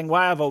is the thing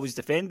why I've always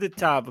defended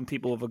Tav and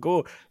people have a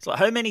go. It's like,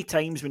 how many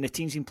times when the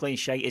team's been playing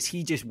shite is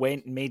he just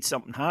went and made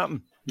something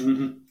happen?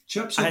 Mm-hmm.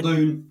 Chips are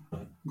down,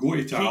 go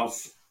to Tav.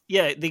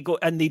 They go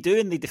and they do,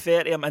 and they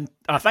defer to him. And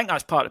I think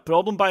that's part of the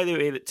problem, by the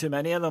way, that too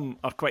many of them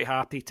are quite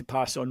happy to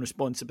pass on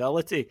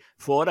responsibility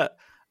for it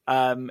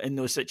in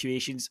those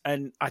situations.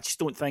 And I just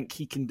don't think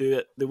he can do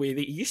it the way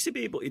that he used to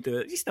be able to do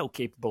it. He's still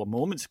capable of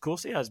moments, of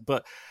course he is.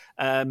 But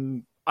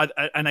and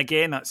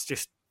again,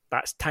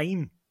 that's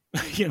time.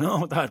 You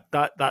know,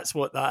 that's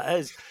what that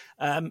is.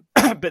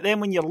 But then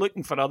when you're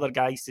looking for other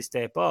guys to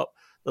step up,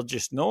 they're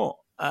just not.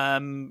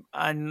 And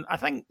I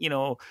think, you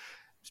know,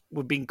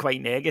 we've been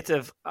quite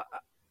negative.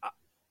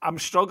 I'm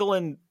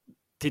struggling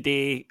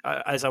today,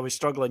 as I was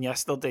struggling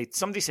yesterday.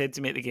 Somebody said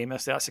to me at the game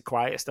yesterday, that's the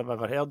quietest I've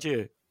ever heard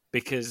you,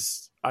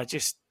 because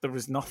there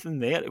was nothing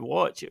there to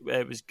watch.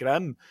 It was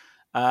grim.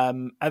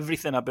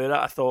 Everything about it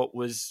I thought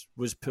was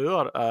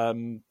poor.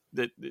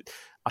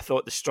 I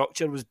thought the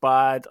structure was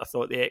bad. I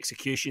thought the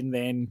execution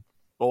then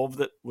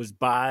of it was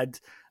bad.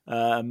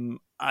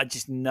 I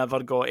just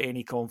never got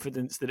any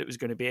confidence that it was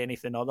going to be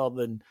anything other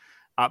than,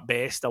 at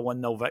best, a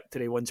 1-0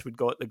 victory once we'd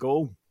got the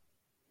goal.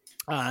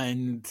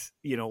 And,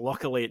 you know,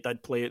 luckily it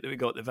did play out that we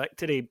got the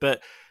victory.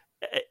 But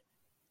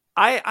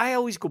I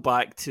always go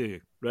back to,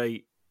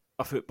 right,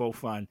 a football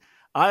fan.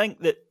 I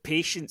think that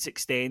patience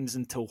extends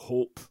until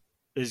hope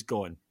is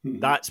gone. Mm-hmm.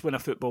 That's when a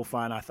football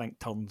fan, I think,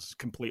 turns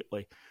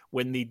completely.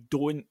 When they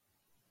don't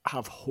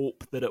have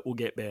hope that it will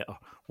get better.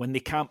 When they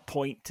can't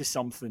point to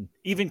something,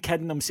 even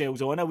kidding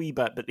themselves on a wee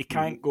bit, but they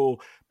can't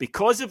go,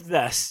 because of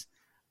this,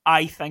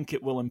 I think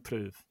it will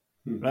improve.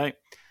 Mm-hmm. Right?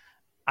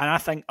 And I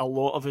think a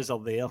lot of us are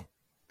there.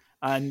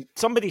 And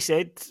somebody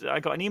said,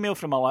 I got an email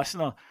from a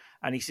listener,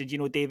 and he said, you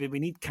know, David, we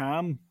need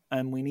calm,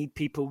 and we need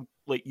people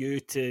like you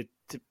to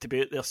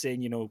be out there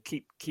saying, you know,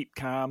 keep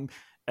calm,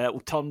 we'll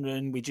turn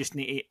round, we just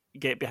need to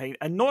get behind.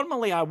 And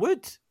normally I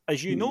would,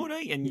 as you know,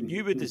 right? And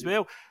you would as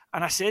well.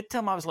 And I said to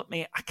him, I was like,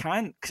 mate, I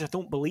can't, because I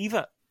don't believe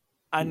it.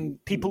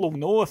 And people will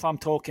know if I'm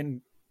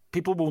talking,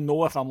 people will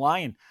know if I'm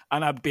lying,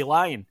 and I'd be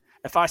lying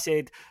if I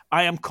said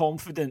I am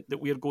confident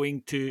that we're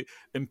going to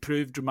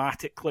improve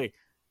dramatically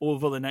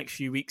over the next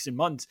few weeks and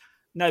months.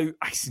 Now,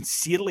 I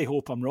sincerely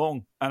hope I'm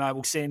wrong, and I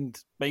will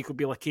send Michael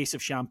Beale a case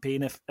of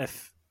champagne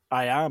if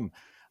I am.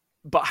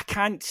 But I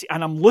can't see,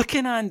 and I'm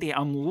looking, Andy,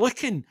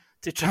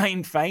 to try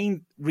and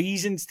find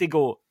reasons to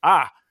go,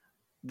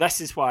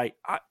 this is why.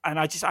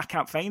 I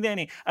can't find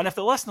any. And if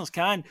the listeners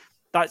can,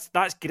 that's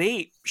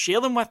great.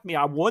 Share them with me.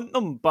 I want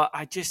them, but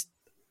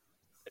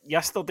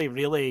yesterday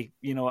really,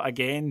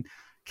 again,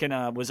 kind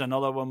of was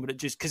another one where it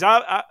just, because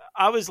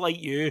I was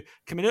like you,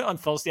 coming out on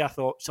Thursday, I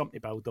thought something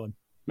to build on,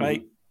 right?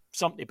 Mm-hmm.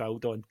 Something to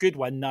build on. Good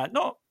win that.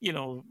 Not, I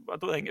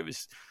don't think it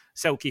was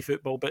silky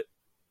football, but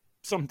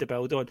something to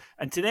build on.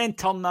 And to then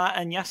turn that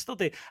in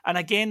yesterday. And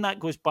again, that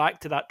goes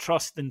back to that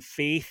trust and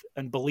faith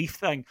and belief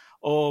thing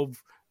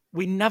of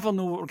we never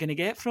know what we're going to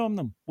get from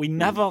them. We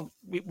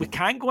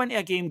can't go into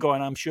a game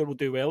going, I'm sure we'll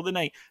do well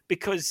tonight,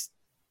 because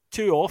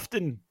too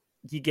often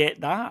you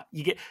get that.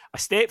 You get a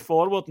step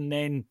forward and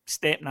then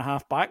step and a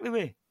half back the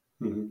way.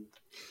 Mm-hmm.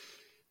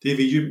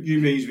 Davey, you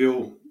may as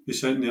well be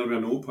sitting there with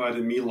a notepad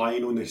and me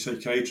lying on the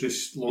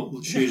psychiatrist's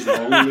chaise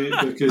longue, mate,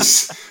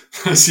 because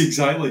that's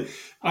exactly...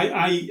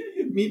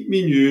 Me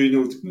and you,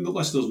 the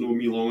listeners know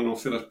me long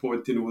enough for this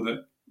pod to know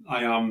that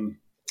I am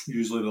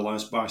usually the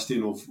last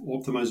bastion of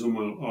optimism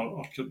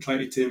or try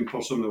to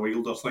temper some of the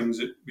wilder things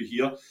that we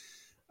hear.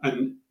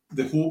 And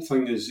the whole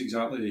thing is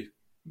exactly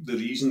the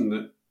reason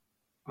that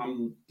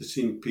I'm the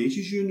same page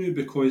as you now,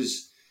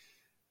 because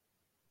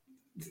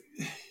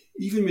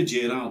even with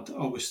Gerrard, I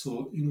always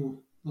thought,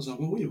 there's a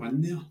will to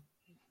win there.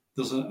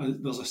 There's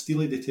a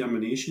steely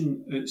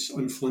determination. It's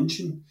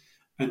unflinching.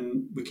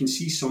 And we can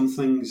see some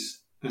things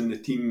in the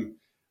team,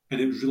 and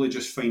it was really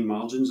just fine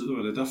margins that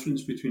were the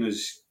difference between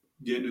us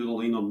getting out of the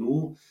line or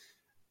no.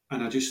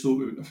 And I just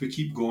thought, if we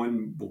keep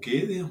going, we'll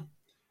get there.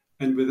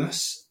 And with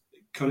this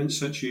current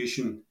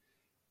situation,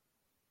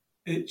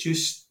 it's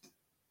just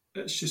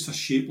a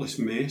shapeless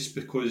mess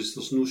because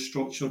there's no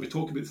structure. We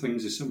talk about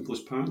things as simple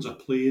as patterns of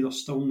play.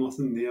 There's still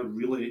nothing there,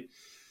 really.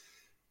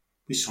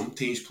 We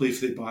sometimes play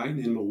for the back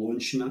and then we're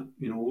launching it,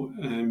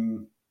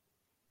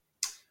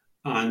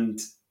 and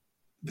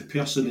the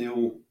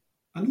personnel,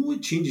 I know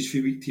it changes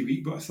from week to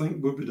week, but I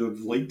think what we'd have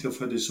liked to have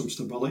had is some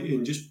stability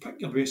and just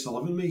pick your best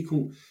 11,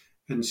 Michael,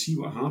 and see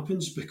what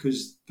happens,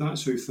 because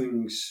that's how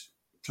things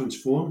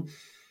transform.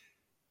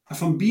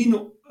 If I'm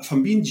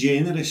being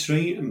generous,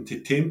 right, and to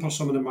temper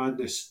some of the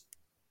madness,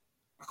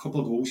 a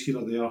couple of goals here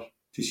or there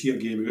to see a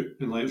game out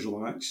and let us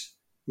relax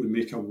would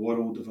make a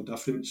world of a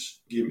difference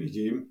game to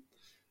game.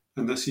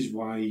 And this is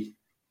why,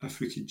 if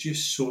we could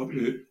just sort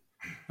out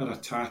our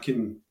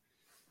attacking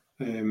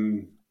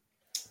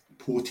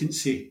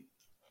potency,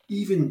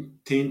 even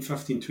 10,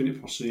 15,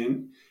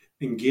 20%,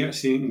 and get a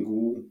second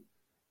goal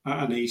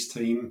at a nice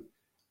time,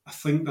 I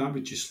think that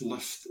would just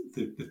lift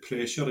the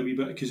pressure a wee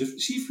bit. Because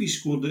if we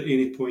scored at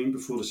any point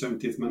before the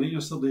 70th minute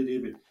yesterday,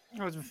 David, it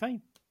would have been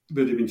fine. It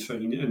would have been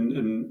fine,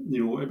 and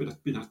it would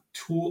have been a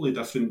totally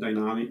different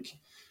dynamic.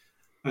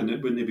 And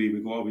it wouldn't be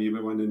we got away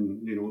with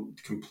winning,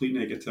 complete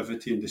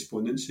negativity and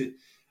despondency.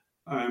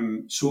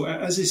 So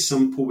it is as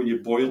simple when you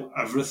boil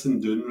everything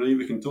down, right?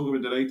 We can talk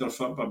about director,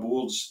 football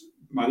boards,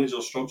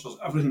 manager structures,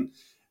 everything.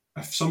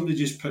 If somebody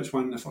just puts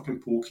one in the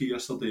fucking pokey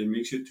yesterday and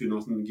makes it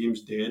 2-0, the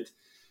game's dead.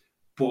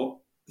 But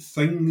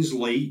things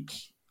like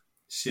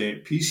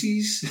set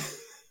pieces,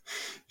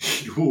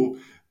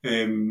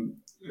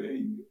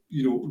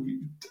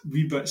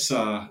 wee bits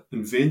of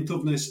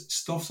inventiveness,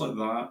 stuff like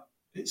that,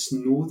 it's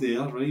no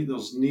there, right?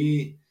 There's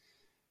no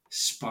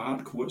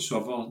spark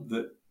whatsoever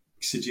that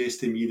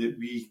suggests to me that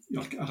we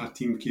are a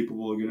team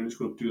capable of going out and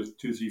score 2,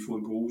 3, 4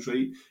 goals,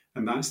 right?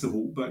 And that's the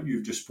whole bit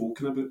you've just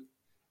spoken about.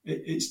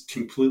 It's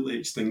completely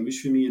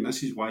extinguished for me, and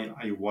this is why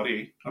I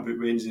worry about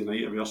Wednesday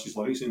night versus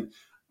Livingston.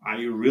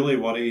 I really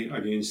worry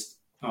against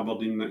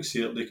Aberdeen next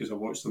Saturday because I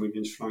watched them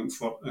against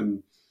Frankfurt,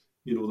 and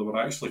they were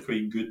actually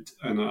quite good.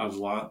 And I was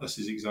like, this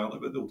is exactly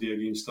what they'll do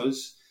against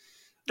us.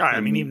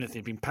 I mean, even if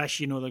they've been pissed,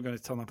 they're going to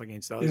turn up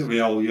against us.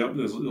 Well, yeah,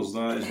 there's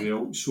that as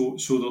well.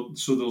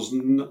 So there's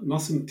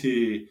nothing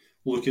to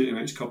look at the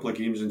next couple of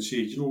games and say,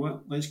 you know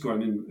what, let's go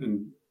in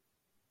and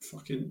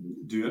fucking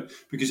do it.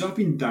 Because I've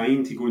been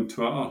dying to go on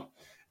Twitter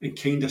and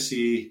kind of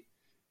say,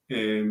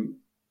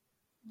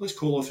 let's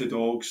call off the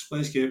dogs,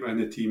 let's get behind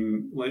the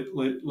team,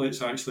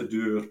 let's actually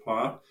do our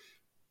part.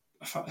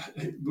 I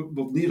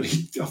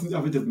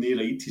would have no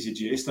right to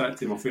suggest that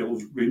to my fellow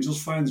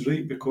Rangers fans,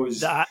 right?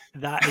 Because that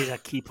is a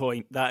key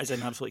point. That is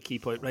an absolute key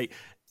point, right?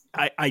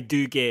 I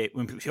do get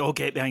when people say, "Oh,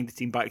 get behind the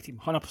team, back the team,"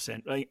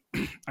 100%, right?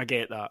 I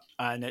get that,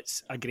 and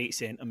it's a great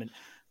sentiment.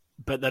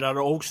 But there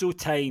are also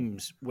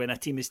times when a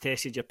team has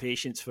tested your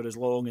patience for as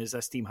long as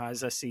this team has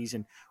this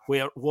season,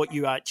 where what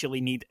you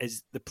actually need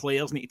is the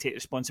players need to take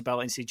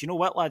responsibility and say, "Do you know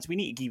what, lads? We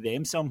need to give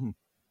them something."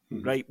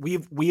 Right,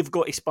 we've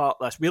got to spark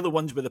this. We're the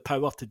ones with the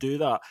power to do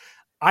that.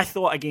 I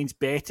thought against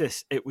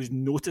Betis, it was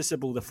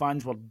noticeable. The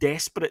fans were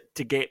desperate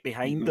to get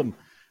behind them,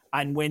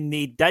 And when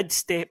they did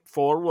step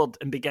forward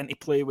and begin to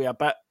play with a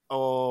bit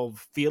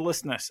of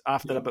fearlessness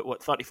after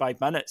about 35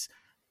 minutes,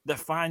 the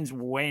fans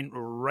went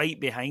right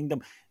behind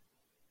them.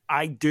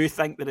 I do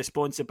think the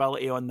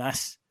responsibility on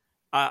this,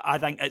 I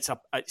think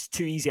it's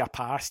too easy a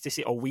pass to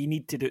say, we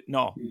need to do it.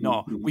 No,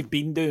 we've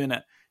been doing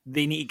it.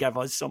 They need to give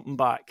us something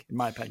back, in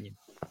my opinion.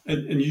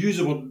 And you use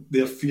the word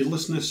their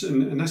fearlessness,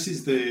 and this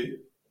is the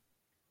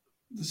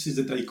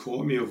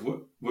dichotomy of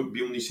what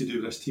Beale needs to do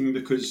with this team,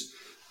 because,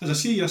 as I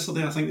say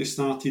yesterday, I think they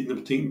started and they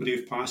were taking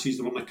brave passes,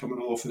 they weren't coming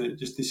off, and it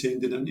just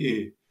descended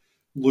into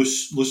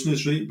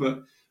looseness, right?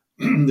 But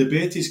the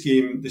Betis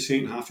game, the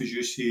second half, as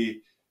you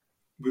say,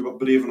 we were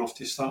brave enough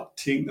to start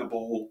taking the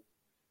ball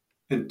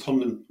and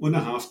turning on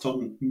a half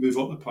turn, move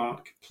up the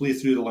park, play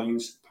through the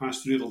lines,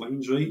 pass through the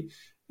lines, right?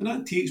 And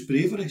that takes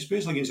bravery,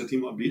 especially against a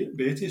team like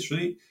Betis,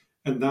 right?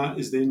 And that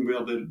is then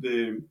where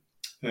the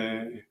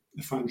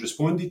fans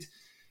responded.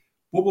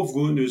 What we've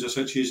got now is a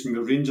situation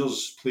where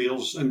Rangers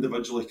players,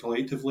 individually,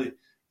 collectively,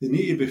 they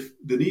need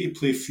to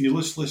play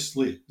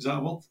fearlessly. Is that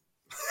a word?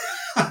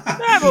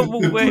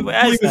 Play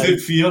without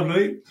fear,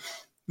 right?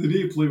 They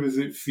need to play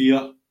without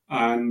fear,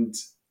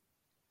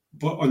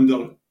 but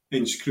under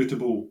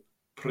inscrutable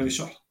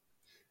pressure,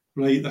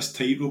 right? This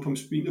tightrope I'm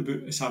speaking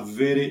about, it's a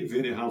very,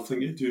 very hard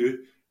thing to do.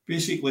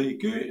 Basically,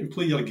 go out and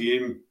play your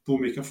game,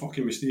 don't make a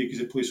fucking mistake because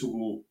the place will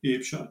go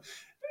apeshit.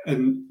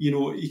 And,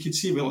 you could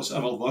say, well, it's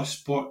ever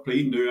this, but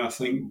right now I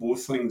think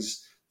both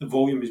things, the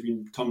volume has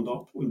been turned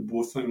up on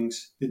both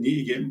things. They need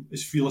to get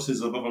as fearless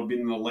as they've ever been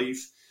in their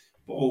life,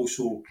 but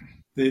also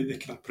the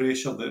kind of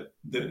pressure that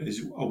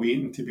is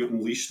awaiting to be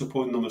unleashed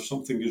upon them if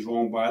something goes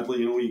wrong badly.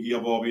 You give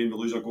a ball away and they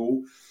lose a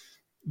goal.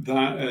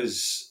 That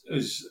is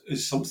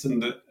something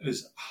that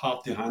is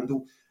hard to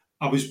handle.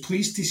 I was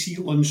pleased to see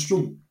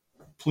Lundstrom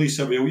play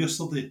so well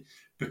yesterday,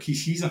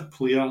 because he's a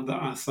player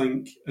that I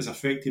think is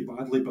affected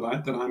badly by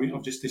that dynamic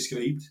I've just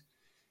described.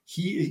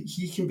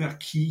 He can be a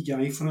key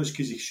guy for us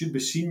because he should be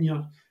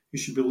senior, he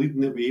should be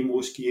leading the way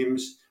most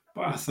games,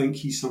 but I think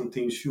he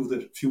sometimes feels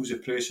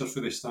the pressure for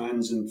the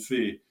stands and for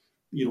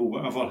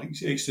whatever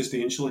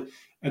existentially,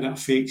 and it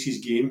affects his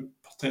game,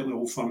 particularly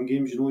all firm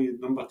games. A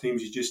number of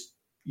times he's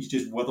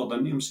just withered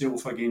into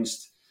himself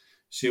against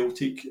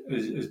Celtic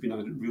has been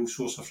a real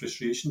source of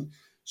frustration.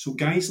 So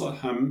guys like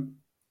him,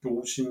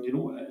 Goldson,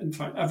 in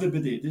fact,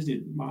 everybody, it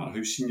doesn't matter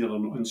how senior or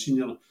not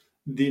unsenior,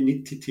 they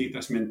need to take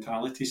this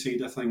mentality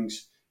side of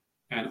things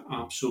and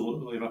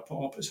absolutely rip it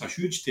up. It's a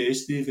huge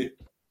test, Davey.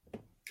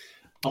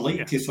 I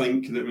like to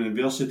think that when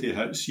adversity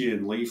hits you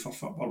in life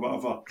or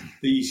whatever,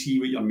 that you see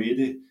what you're made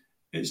of.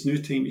 It's now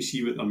time to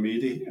see what they're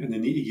made of, and they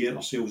need to get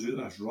themselves out of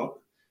this rut,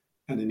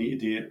 and they need to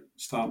do it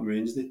starting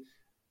Wednesday.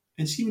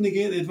 And see when they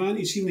get the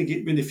advantage, see when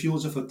they feel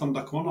as if they've turned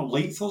a corner,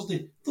 like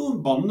Thursday,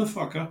 don't burn the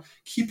fucker,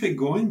 keep it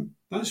going.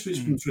 That's what's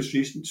been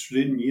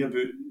frustrating me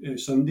about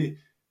Sunday.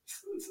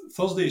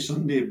 Thursday,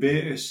 Sunday,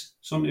 Betis,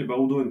 Sunday,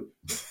 Baldwin,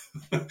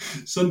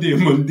 Sunday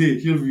and Monday,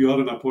 here we are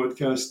on a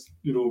podcast,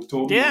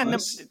 talking about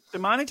this. The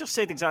manager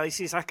said exactly,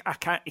 he says, I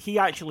can't, he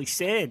actually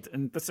said,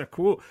 and this is a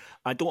quote,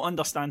 I don't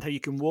understand how you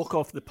can walk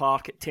off the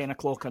park at 10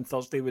 o'clock on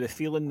Thursday with a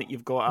feeling that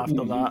you've got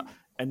after that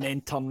and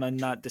then turn in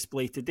that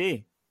display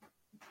today.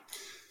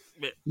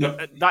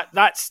 Yep.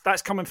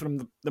 That's coming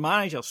from the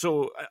manager,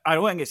 so I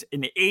don't think it's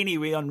in any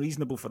way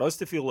unreasonable for us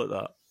to feel like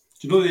that.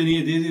 Do you know what they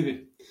need to do,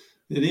 Davey?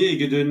 They need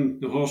to go down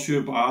the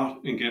Horseshoe Bar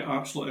and get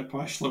absolutely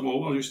pissed like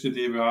Walter used to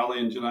do with Ali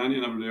and Durante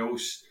and everybody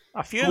else.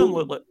 A few of them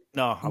look like...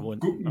 No, I won't.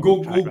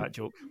 Go that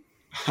joke.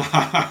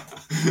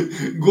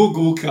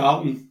 Go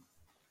karting,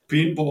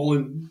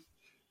 paintballing,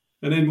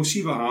 and then we'll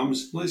see what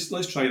happens.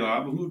 Let's try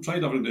that. We've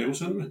tried everything else,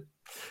 haven't we?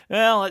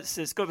 Well,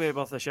 it's got to be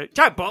worth a shout.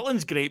 Jack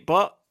Butland's great,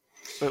 but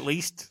at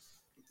least...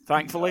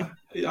 Thankfully,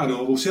 I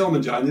know we'll sell them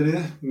in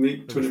January.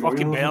 Make 20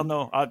 fucking million.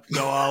 bear,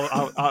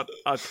 no.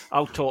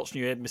 I'll torch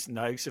New Edmiston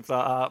House if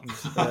that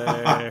happens.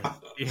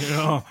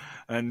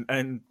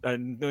 And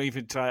not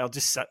even try. I'll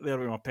just sit there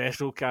with my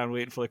petrol can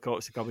waiting for the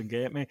cops to come and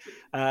get me.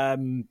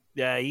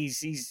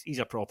 He's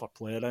a proper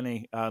player, isn't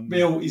he?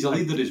 Well, he's a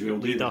leader as well.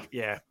 Leader,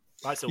 yeah.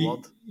 That's the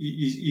word.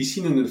 You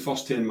seen in the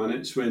first 10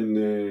 minutes when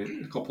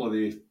a couple of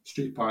the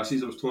straight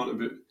passes I was talking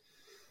about.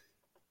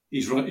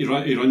 He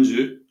runs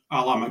out.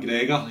 A la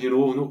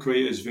McGregor, not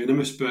quite as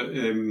venomous, but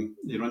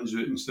he runs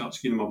out and starts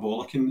giving him a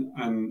bollocking,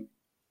 and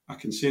I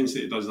can sense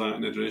that he does that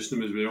in the dressing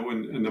room as well,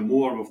 and the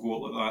more we've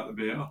got like that,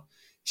 the better.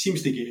 He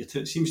seems to get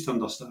it, seems to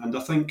understand. I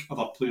think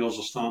other players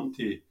are starting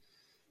to,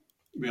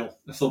 well,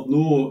 if they're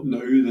no now,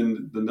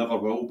 then they never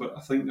will, but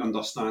I think they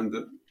understand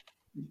that,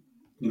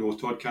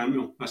 Todd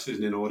Cantwell, this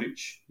isn't in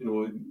Norwich,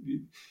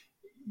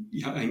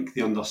 I think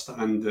they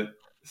understand that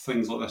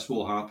things like this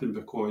will happen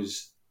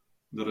because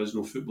there is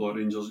no football at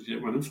Rangers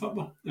yet winning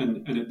football,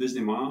 and it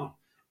doesn't matter.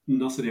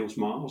 Nothing else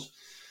matters.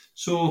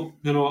 So,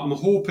 I'm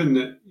hoping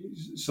that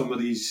some of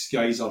these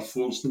guys are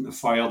forced into the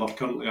fire they're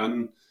currently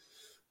in.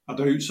 I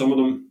doubt some of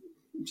them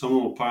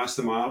will pass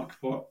the mark,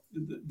 but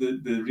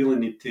they really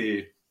need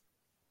to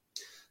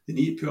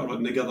put a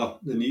run together.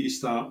 They need to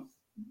start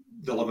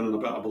delivering a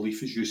bit of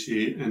belief, as you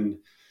say. And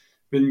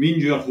when me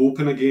and you are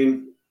hoping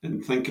again,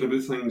 and thinking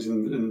about things,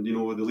 and you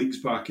know, the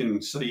league's back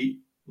in sight.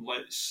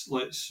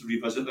 Let's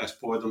revisit this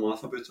pod and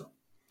laugh about it.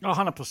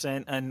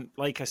 100%, and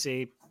like I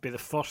say, be the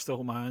first to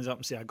hold my hands up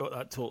and say I got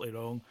that totally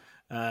wrong.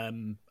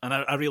 And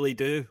I really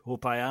do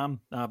hope I am.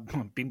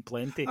 I've been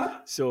plenty.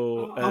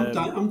 So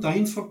I'm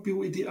dying for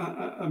Beale to do.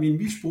 I mean,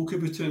 we spoke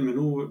about it and we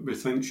know what we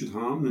think should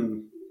happen,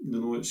 and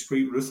you know, it's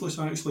quite ruthless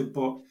actually,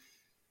 but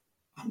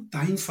I'm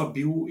dying for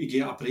Beale to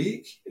get a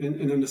break.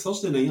 And on the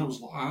Thursday night, I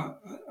was like,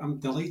 I'm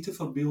delighted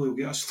for Beale. He'll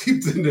get a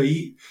sleep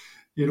tonight.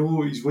 You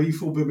know, his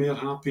wife will be more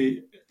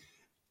happy.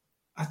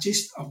 I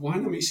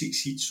want him to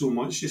succeed so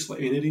much, just like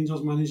any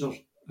Rangers manager.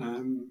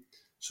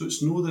 So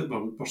it's no that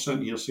we're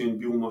sitting here saying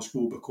Beale must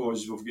go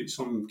because we've got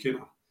some kind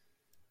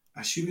of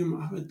issue.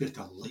 I would be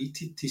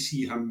delighted to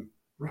see him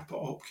rip it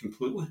up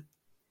completely.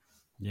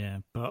 Yeah,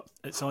 but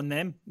it's on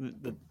them.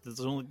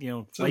 There's only, you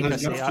know, like I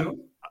say,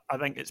 I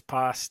think it's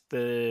past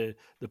the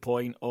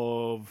point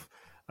of,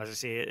 as I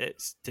say,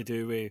 it's to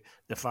do with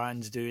the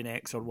fans doing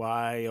X or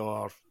Y,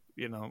 or,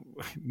 you know,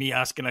 me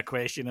asking a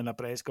question in a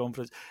press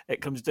conference.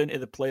 It comes down to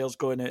the players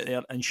going out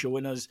there and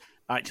showing us,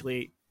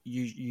 actually,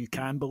 you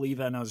can believe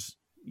in us.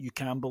 You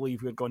can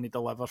believe we're going to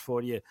deliver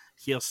for you.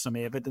 Here's some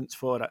evidence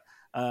for it.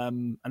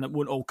 And it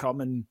won't all come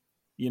in,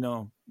 you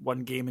know, one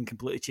game and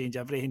completely change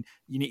everything.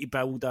 You need to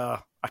build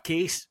a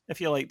case,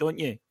 if you like, don't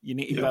you? You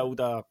need to build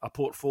a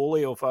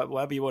portfolio,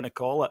 whatever you want to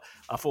call it,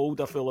 a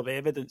folder full of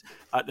evidence.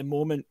 At the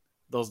moment,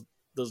 there's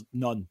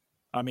none.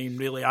 I mean,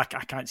 really, I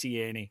can't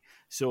see any.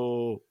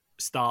 So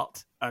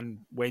start, and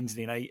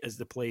Wednesday night is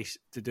the place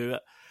to do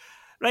it.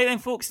 Right then,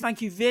 folks,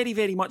 thank you very,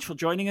 very much for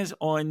joining us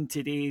on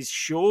today's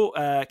show.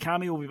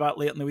 Cammy will be back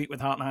later in the week with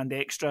Heart and Hand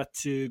Extra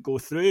to go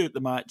through the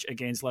match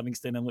against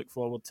Livingston and look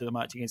forward to the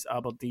match against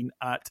Aberdeen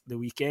at the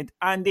weekend.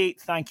 Andy,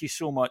 thank you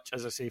so much,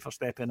 as I say, for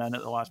stepping in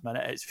at the last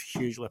minute. It's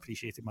hugely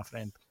appreciated, my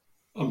friend.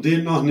 I'm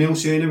doing nothing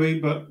else anyway,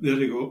 but there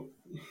you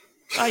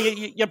go.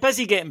 You're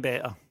busy getting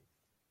better.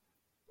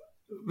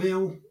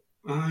 Well,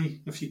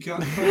 aye, if you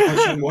can't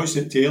watch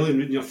the telly and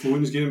reading your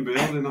phone's getting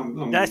better, then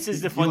I'm this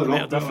is the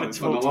fundamental difference,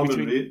 folks,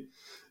 between...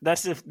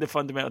 This is the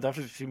fundamental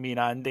difference between me and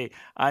Andy.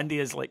 Andy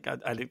is like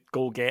a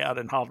go-getter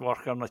and hard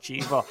worker and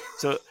achiever.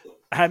 So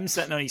him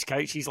sitting on his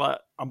couch, he's like,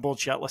 I'm bored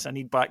shitless, I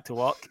need back to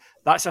work.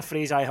 That's a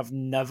phrase I have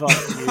never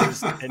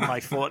used in my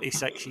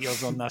 46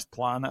 years on this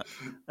planet.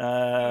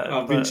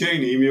 I've been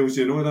checking emails,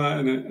 you know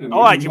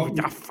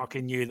that. I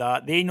fucking knew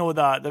that. They know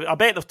that. I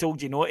bet they've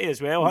told you naughty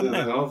as well, haven't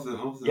they?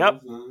 They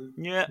have.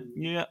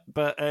 Yeah.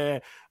 But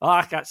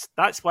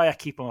that's why I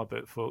keep them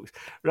about, folks.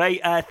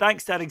 Right,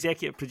 thanks to our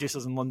executive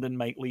producers in London,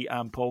 Mike Lee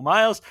and Paul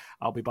Myers.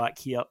 I'll be back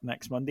here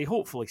next Monday,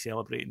 hopefully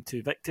celebrating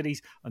 2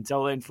 victories.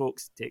 Until then,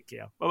 folks, take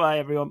care. Bye-bye,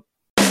 everyone.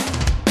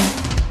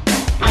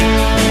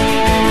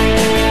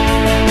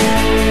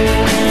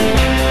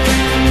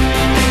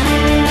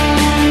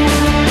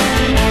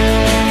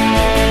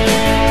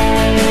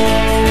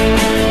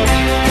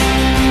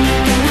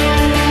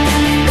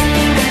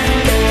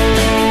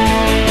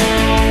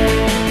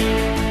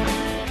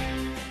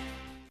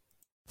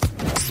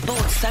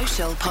 Sports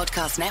Social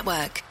Podcast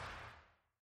Network.